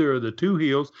either of the two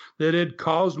heels that had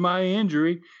caused my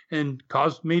injury and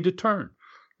caused me to turn.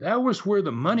 That was where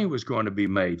the money was going to be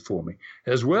made for me,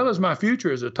 as well as my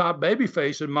future as a top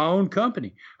babyface in my own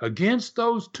company, against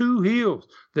those two heels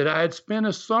that I had spent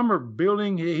a summer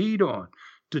building heat on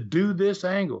to do this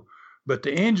angle. But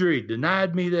the injury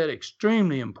denied me that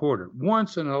extremely important,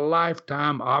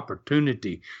 once-in-a-lifetime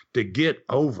opportunity to get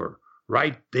over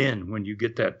right then when you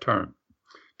get that turn.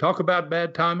 Talk about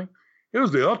bad timing. It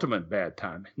was the ultimate bad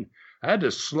timing. I had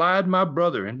to slide my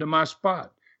brother into my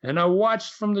spot, and I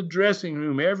watched from the dressing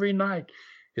room every night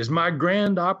as my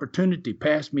grand opportunity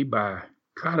passed me by.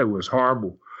 God, it was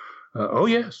horrible.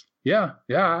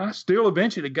 I still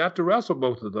eventually got to wrestle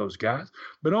both of those guys,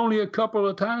 but only a couple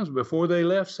of times before they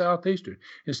left Southeastern.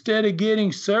 Instead of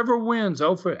getting several wins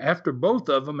after both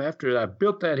of them, after I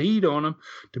built that heat on them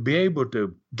to be able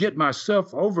to get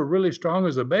myself over really strong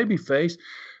as a babyface,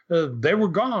 they were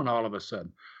gone all of a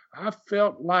sudden. I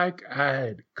felt like I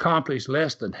had accomplished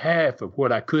less than half of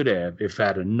what I could have if I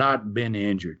had not been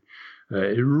injured.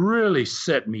 It really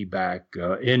set me back,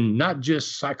 in not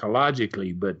just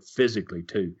psychologically, but physically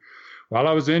too. While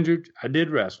I was injured, I did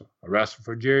wrestle. I wrestled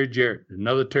for Jerry Jarrett,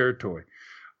 another territory,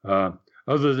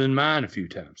 other than mine a few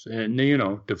times, and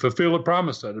to fulfill a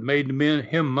promise that I made to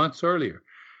him months earlier.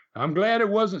 I'm glad it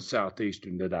wasn't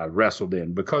Southeastern that I wrestled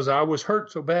in, because I was hurt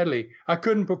so badly I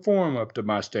couldn't perform up to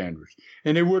my standards.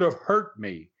 And it would have hurt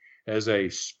me as a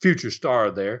future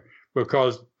star there,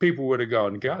 because people would have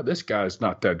gone, God, this guy's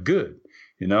not that good,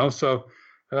 So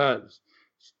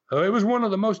it was one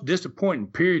of the most disappointing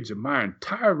periods of my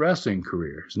entire wrestling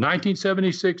career. As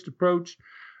 1976 approached,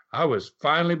 I was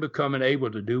finally becoming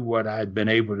able to do what I had been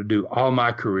able to do all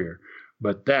my career.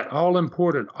 But that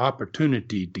all-important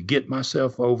opportunity to get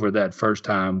myself over that first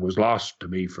time was lost to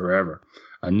me forever.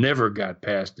 I never got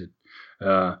past it.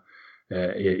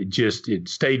 It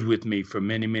stayed with me for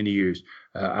many, many years.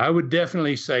 I would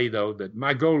definitely say, though, that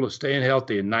my goal of staying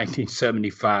healthy in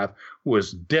 1975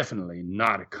 was definitely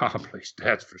not accomplished.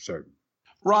 That's for certain.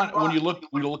 Ron, when you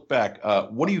look back,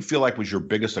 what do you feel like was your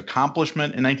biggest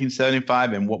accomplishment in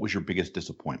 1975, and what was your biggest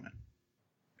disappointment?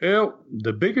 Well,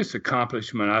 the biggest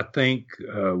accomplishment, I think,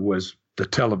 was the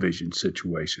television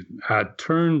situation. I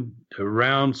turned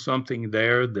around something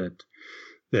there that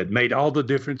made all the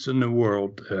difference in the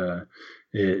world.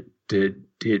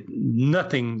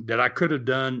 Nothing that I could have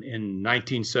done in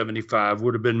 1975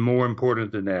 would have been more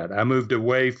important than that. I moved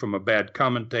away from a bad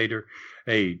commentator,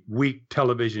 a weak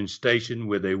television station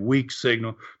with a weak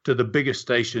signal, to the biggest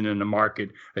station in the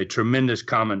market, a tremendous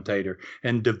commentator,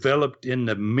 and developed in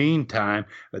the meantime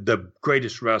the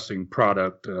greatest wrestling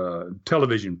product,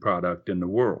 television product in the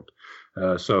world.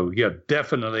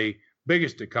 Definitely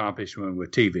biggest accomplishment with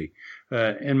TV.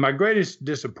 And my greatest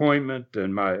disappointment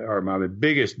and my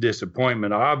biggest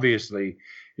disappointment, obviously,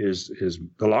 is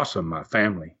the loss of my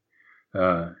family.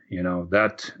 You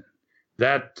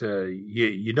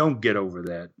don't get over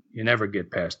that. You never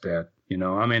get past that.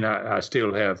 I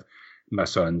still have my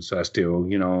sons. I still,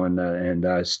 I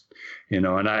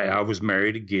was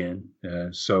married again.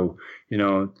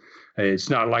 It's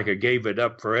not like I gave it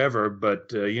up forever,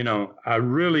 but, I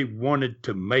really wanted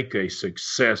to make a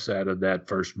success out of that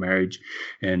first marriage.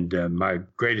 And my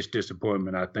greatest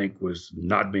disappointment, I think, was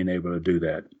not being able to do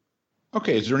that.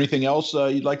 Okay. Is there anything else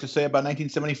you'd like to say about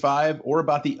 1975 or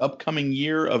about the upcoming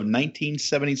year of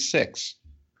 1976?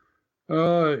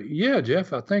 Yeah,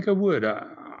 Jeff, I think I would.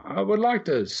 I would like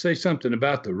to say something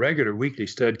about the regular weekly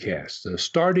Studcast,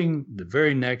 starting the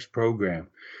very next program.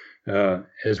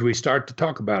 As we start to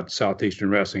talk about Southeastern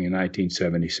Wrestling in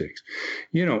 1976.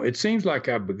 It seems like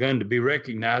I've begun to be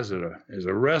recognized as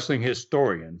a wrestling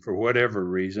historian for whatever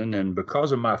reason, and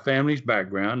because of my family's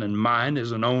background and mine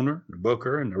as an owner, a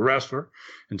booker, and a wrestler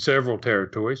in several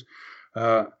territories,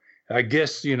 I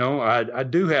guess, I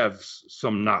do have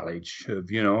some knowledge of,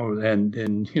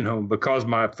 and because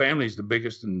my family's the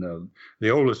biggest and the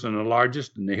oldest and the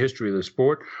largest in the history of the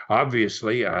sport,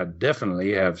 obviously I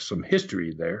definitely have some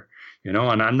history there, and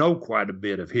I know quite a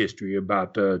bit of history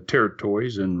about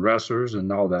territories and wrestlers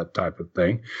and all that type of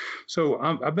thing. So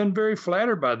I've been very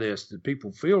flattered by this, that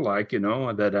people feel like,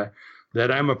 that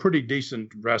I'm a pretty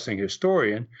decent wrestling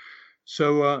historian.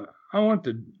 So, I want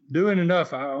to do it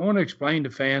enough. I want to explain to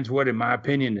fans what, in my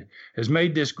opinion, has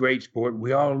made this great sport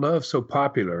we all love so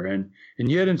popular, and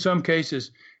yet in some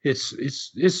cases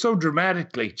it's so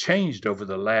dramatically changed over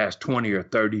the last 20 or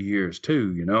 30 years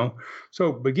too.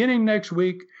 So beginning next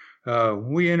week,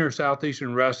 we enter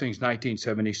Southeastern Wrestling's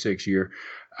 1976 year.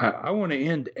 I want to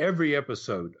end every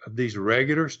episode of these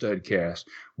regular Studcasts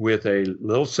with a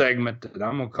little segment that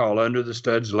I'm going to call Under the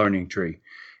Studs Learning Tree.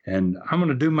 And I'm going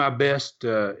to do my best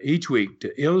each week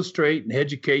to illustrate and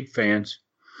educate fans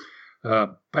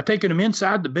by taking them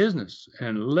inside the business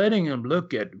and letting them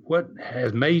look at what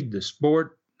has made the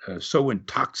sport so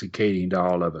intoxicating to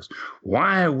all of us.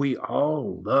 Why we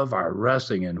all love our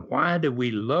wrestling, and why do we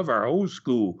love our old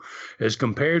school as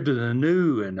compared to the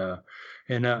new?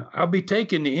 And I'll be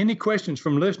taking any questions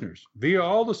from listeners via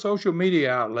all the social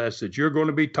media outlets that you're going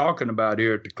to be talking about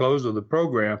here at the close of the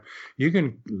program. You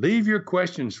can leave your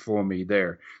questions for me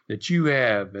there that you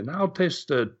have, and I'll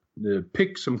just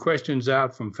pick some questions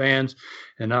out from fans,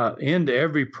 and I'll end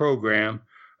every program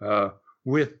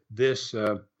with this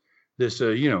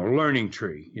learning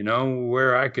tree,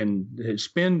 where I can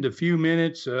spend a few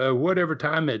minutes, whatever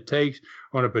time it takes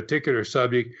on a particular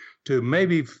subject to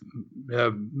maybe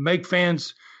make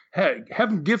fans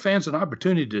give fans an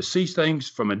opportunity to see things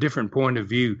from a different point of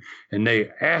view. And they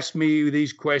ask me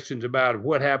these questions about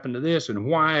what happened to this and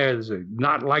why is it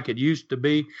not like it used to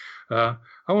be. I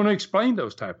want to explain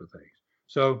those type of things.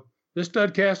 So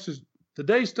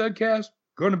today's Studcast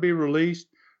going to be released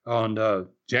on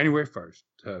January 1st.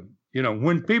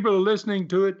 When people are listening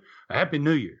to it, a Happy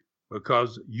New Year,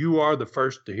 because you are the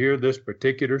first to hear this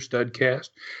particular Studcast,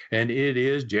 and it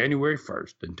is January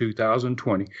 1st in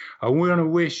 2020. I want to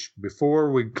wish,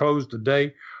 before we close the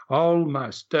day, all my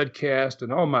Studcast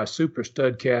and all my Super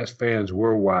Studcast fans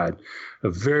worldwide a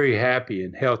very happy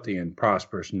and healthy and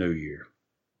prosperous New Year.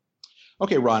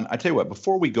 Okay, Ron, I tell you what,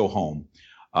 before we go home,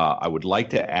 I would like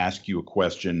to ask you a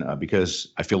question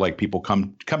because I feel like people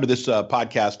come to this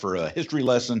podcast for a history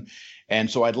lesson. And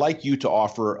so I'd like you to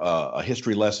offer a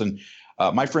history lesson.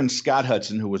 My friend Scott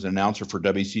Hudson, who was an announcer for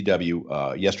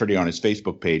WCW yesterday on his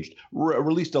Facebook page,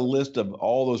 released a list of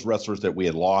all those wrestlers that we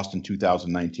had lost in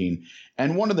 2019.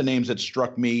 And one of the names that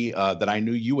struck me that I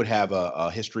knew you would have a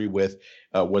history with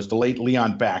was the late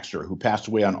Leon Baxter, who passed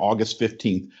away on August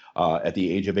 15th at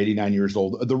the age of 89 years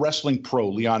old, the wrestling pro,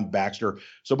 Leon Baxter.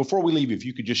 So before we leave, if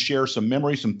you could just share some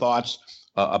memories, some thoughts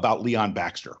about Leon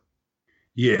Baxter.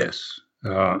 Yes.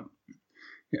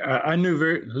 I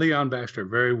knew Leon Baxter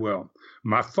very well.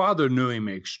 My father knew him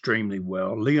extremely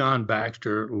well. Leon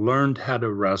Baxter learned how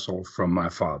to wrestle from my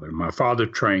father. My father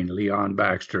trained Leon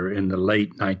Baxter in the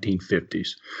late 1950s.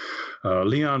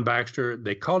 Leon Baxter,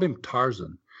 they called him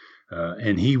Tarzan,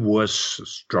 and he was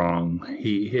strong.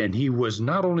 He was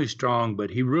not only strong,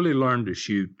 but he really learned to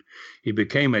shoot. He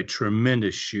became a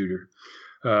tremendous shooter.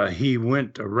 He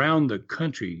went around the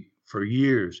country for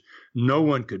years. No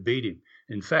one could beat him.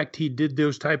 In fact, he did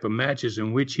those type of matches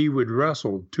in which he would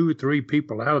wrestle 2 or 3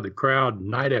 people out of the crowd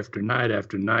night after night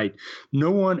after night.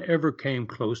 No one ever came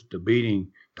close to beating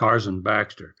Tarzan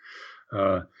Baxter.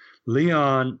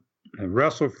 Leon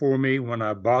wrestled for me when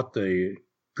I bought the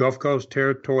Gulf Coast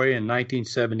territory in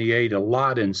 1978, a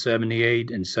lot in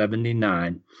 78 and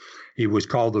 79. He was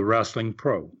called the Wrestling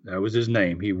Pro. That was his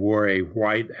name. He wore a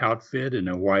white outfit and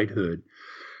a white hood.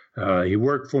 He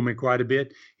worked for me quite a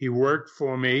bit. He worked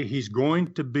for me. He's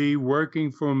going to be working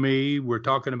for me. We're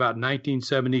talking about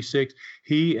 1976.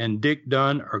 He and Dick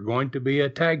Dunn are going to be a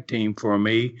tag team for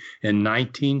me in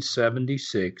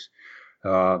 1976,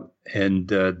 called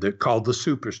the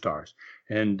Superstars.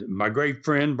 And my great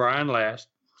friend Brian Last,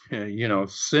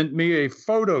 sent me a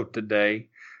photo today.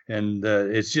 And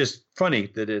it's just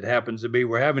funny that it happens to be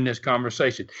we're having this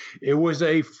conversation. It was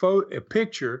a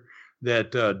picture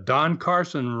that Don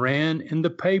Carson ran in the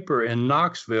paper in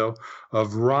Knoxville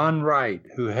of Ron Wright,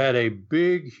 who had a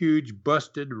big, huge,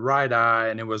 busted right eye,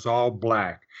 and it was all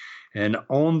black. And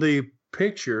on the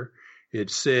picture,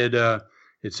 it said,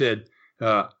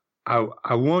 I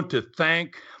want to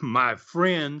thank my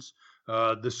friends,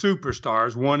 the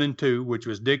Superstars 1 and 2, which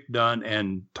was Dick Dunn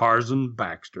and Tarzan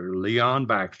Baxter, Leon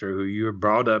Baxter, who you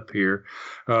brought up here,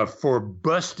 for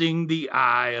busting the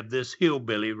eye of this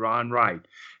hillbilly, Ron Wright.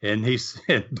 And he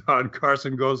said, Don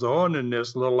Carson goes on in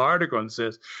this little article and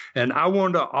says, and I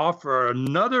want to offer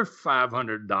another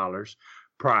 $500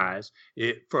 prize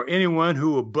for anyone who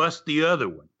will bust the other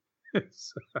one.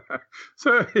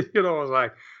 So, it was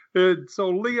like, so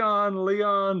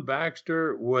Leon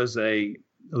Baxter was a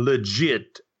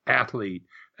legit athlete,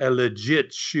 a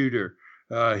legit shooter.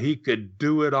 He could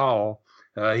do it all.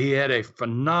 He had a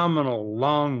phenomenal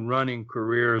long-running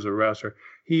career as a wrestler.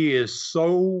 He is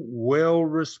so well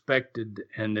respected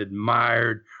and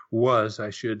admired, I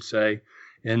should say,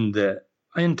 in the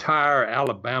entire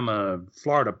Alabama,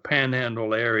 Florida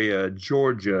Panhandle area,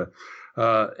 Georgia,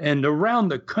 and around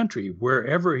the country,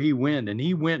 wherever he went. And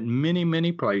he went many,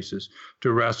 many places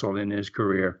to wrestle in his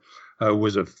career.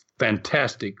 Was a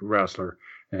fantastic wrestler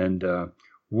and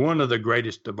one of the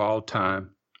greatest of all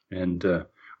time. And I'm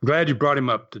glad you brought him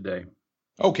up today.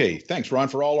 Okay, thanks, Ron.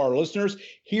 For all our listeners,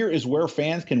 here is where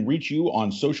fans can reach you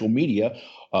on social media.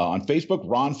 On Facebook,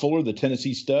 Ron Fuller, the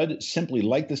Tennessee Stud. Simply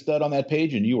like the Stud on that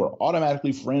page, and you are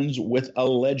automatically friends with a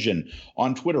legend.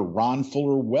 On Twitter, Ron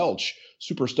Fuller Welch.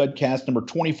 Super Studcast number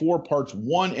 24, parts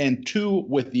 1 and 2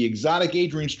 with the exotic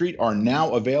Adrian Street are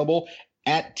now available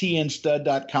at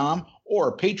tnstud.com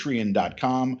or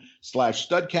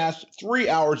patreon.com/studcast. 3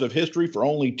 hours of history for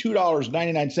only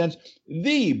 $2.99.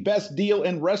 The best deal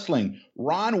in wrestling.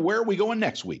 Ron, where are we going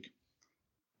next week?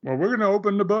 Well, we're going to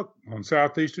open the book on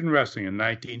Southeastern Wrestling in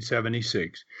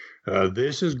 1976.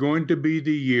 This is going to be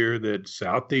the year that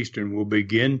Southeastern will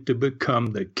begin to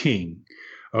become the king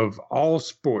of all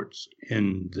sports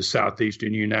in the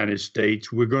Southeastern United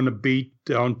States. We're going to beat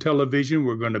on television.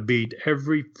 We're going to beat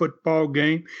every football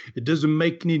game. It doesn't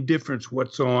make any difference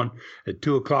what's on at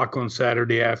 2 o'clock on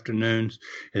Saturday afternoons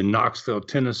in Knoxville,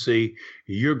 Tennessee.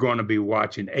 You're going to be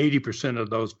watching. 80% of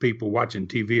those people watching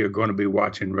TV are going to be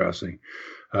watching wrestling.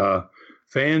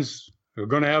 Fans are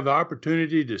going to have the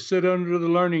opportunity to sit under the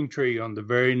learning tree on the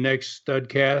very next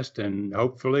Studcast, and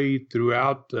hopefully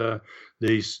throughout the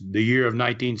year of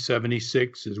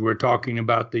 1976, as we're talking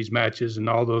about these matches and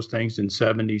all those things in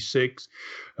 76,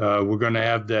 we're going to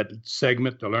have that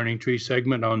segment, the Learning Tree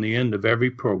segment, on the end of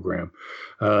every program.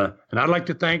 And I'd like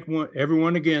to thank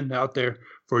everyone again out there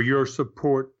for your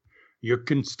support, your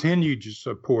continued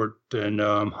support, and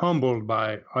I'm humbled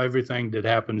by everything that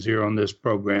happens here on this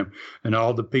program and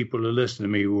all the people who listen to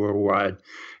me worldwide.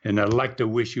 And I'd like to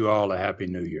wish you all a Happy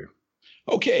New Year.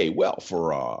 Okay, well,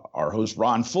 for our host,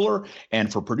 Ron Fuller,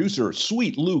 and for producer,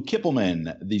 Sweet Lou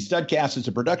Kippelman, the Studcast is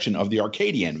a production of the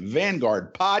Arcadian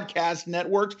Vanguard Podcast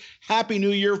Network. Happy New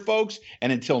Year, folks,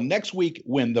 and until next week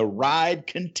when the ride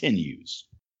continues.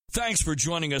 Thanks for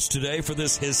joining us today for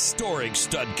this historic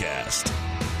Studcast.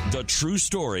 The true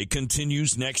story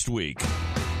continues next week.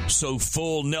 So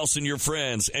full Nelson your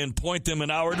friends and point them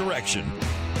in our direction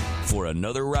for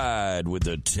another ride with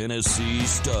the Tennessee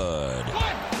Stud. 1,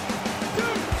 2,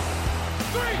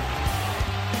 3.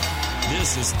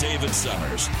 This is David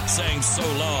Summers saying so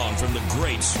long from the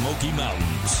Great Smoky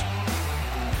Mountains.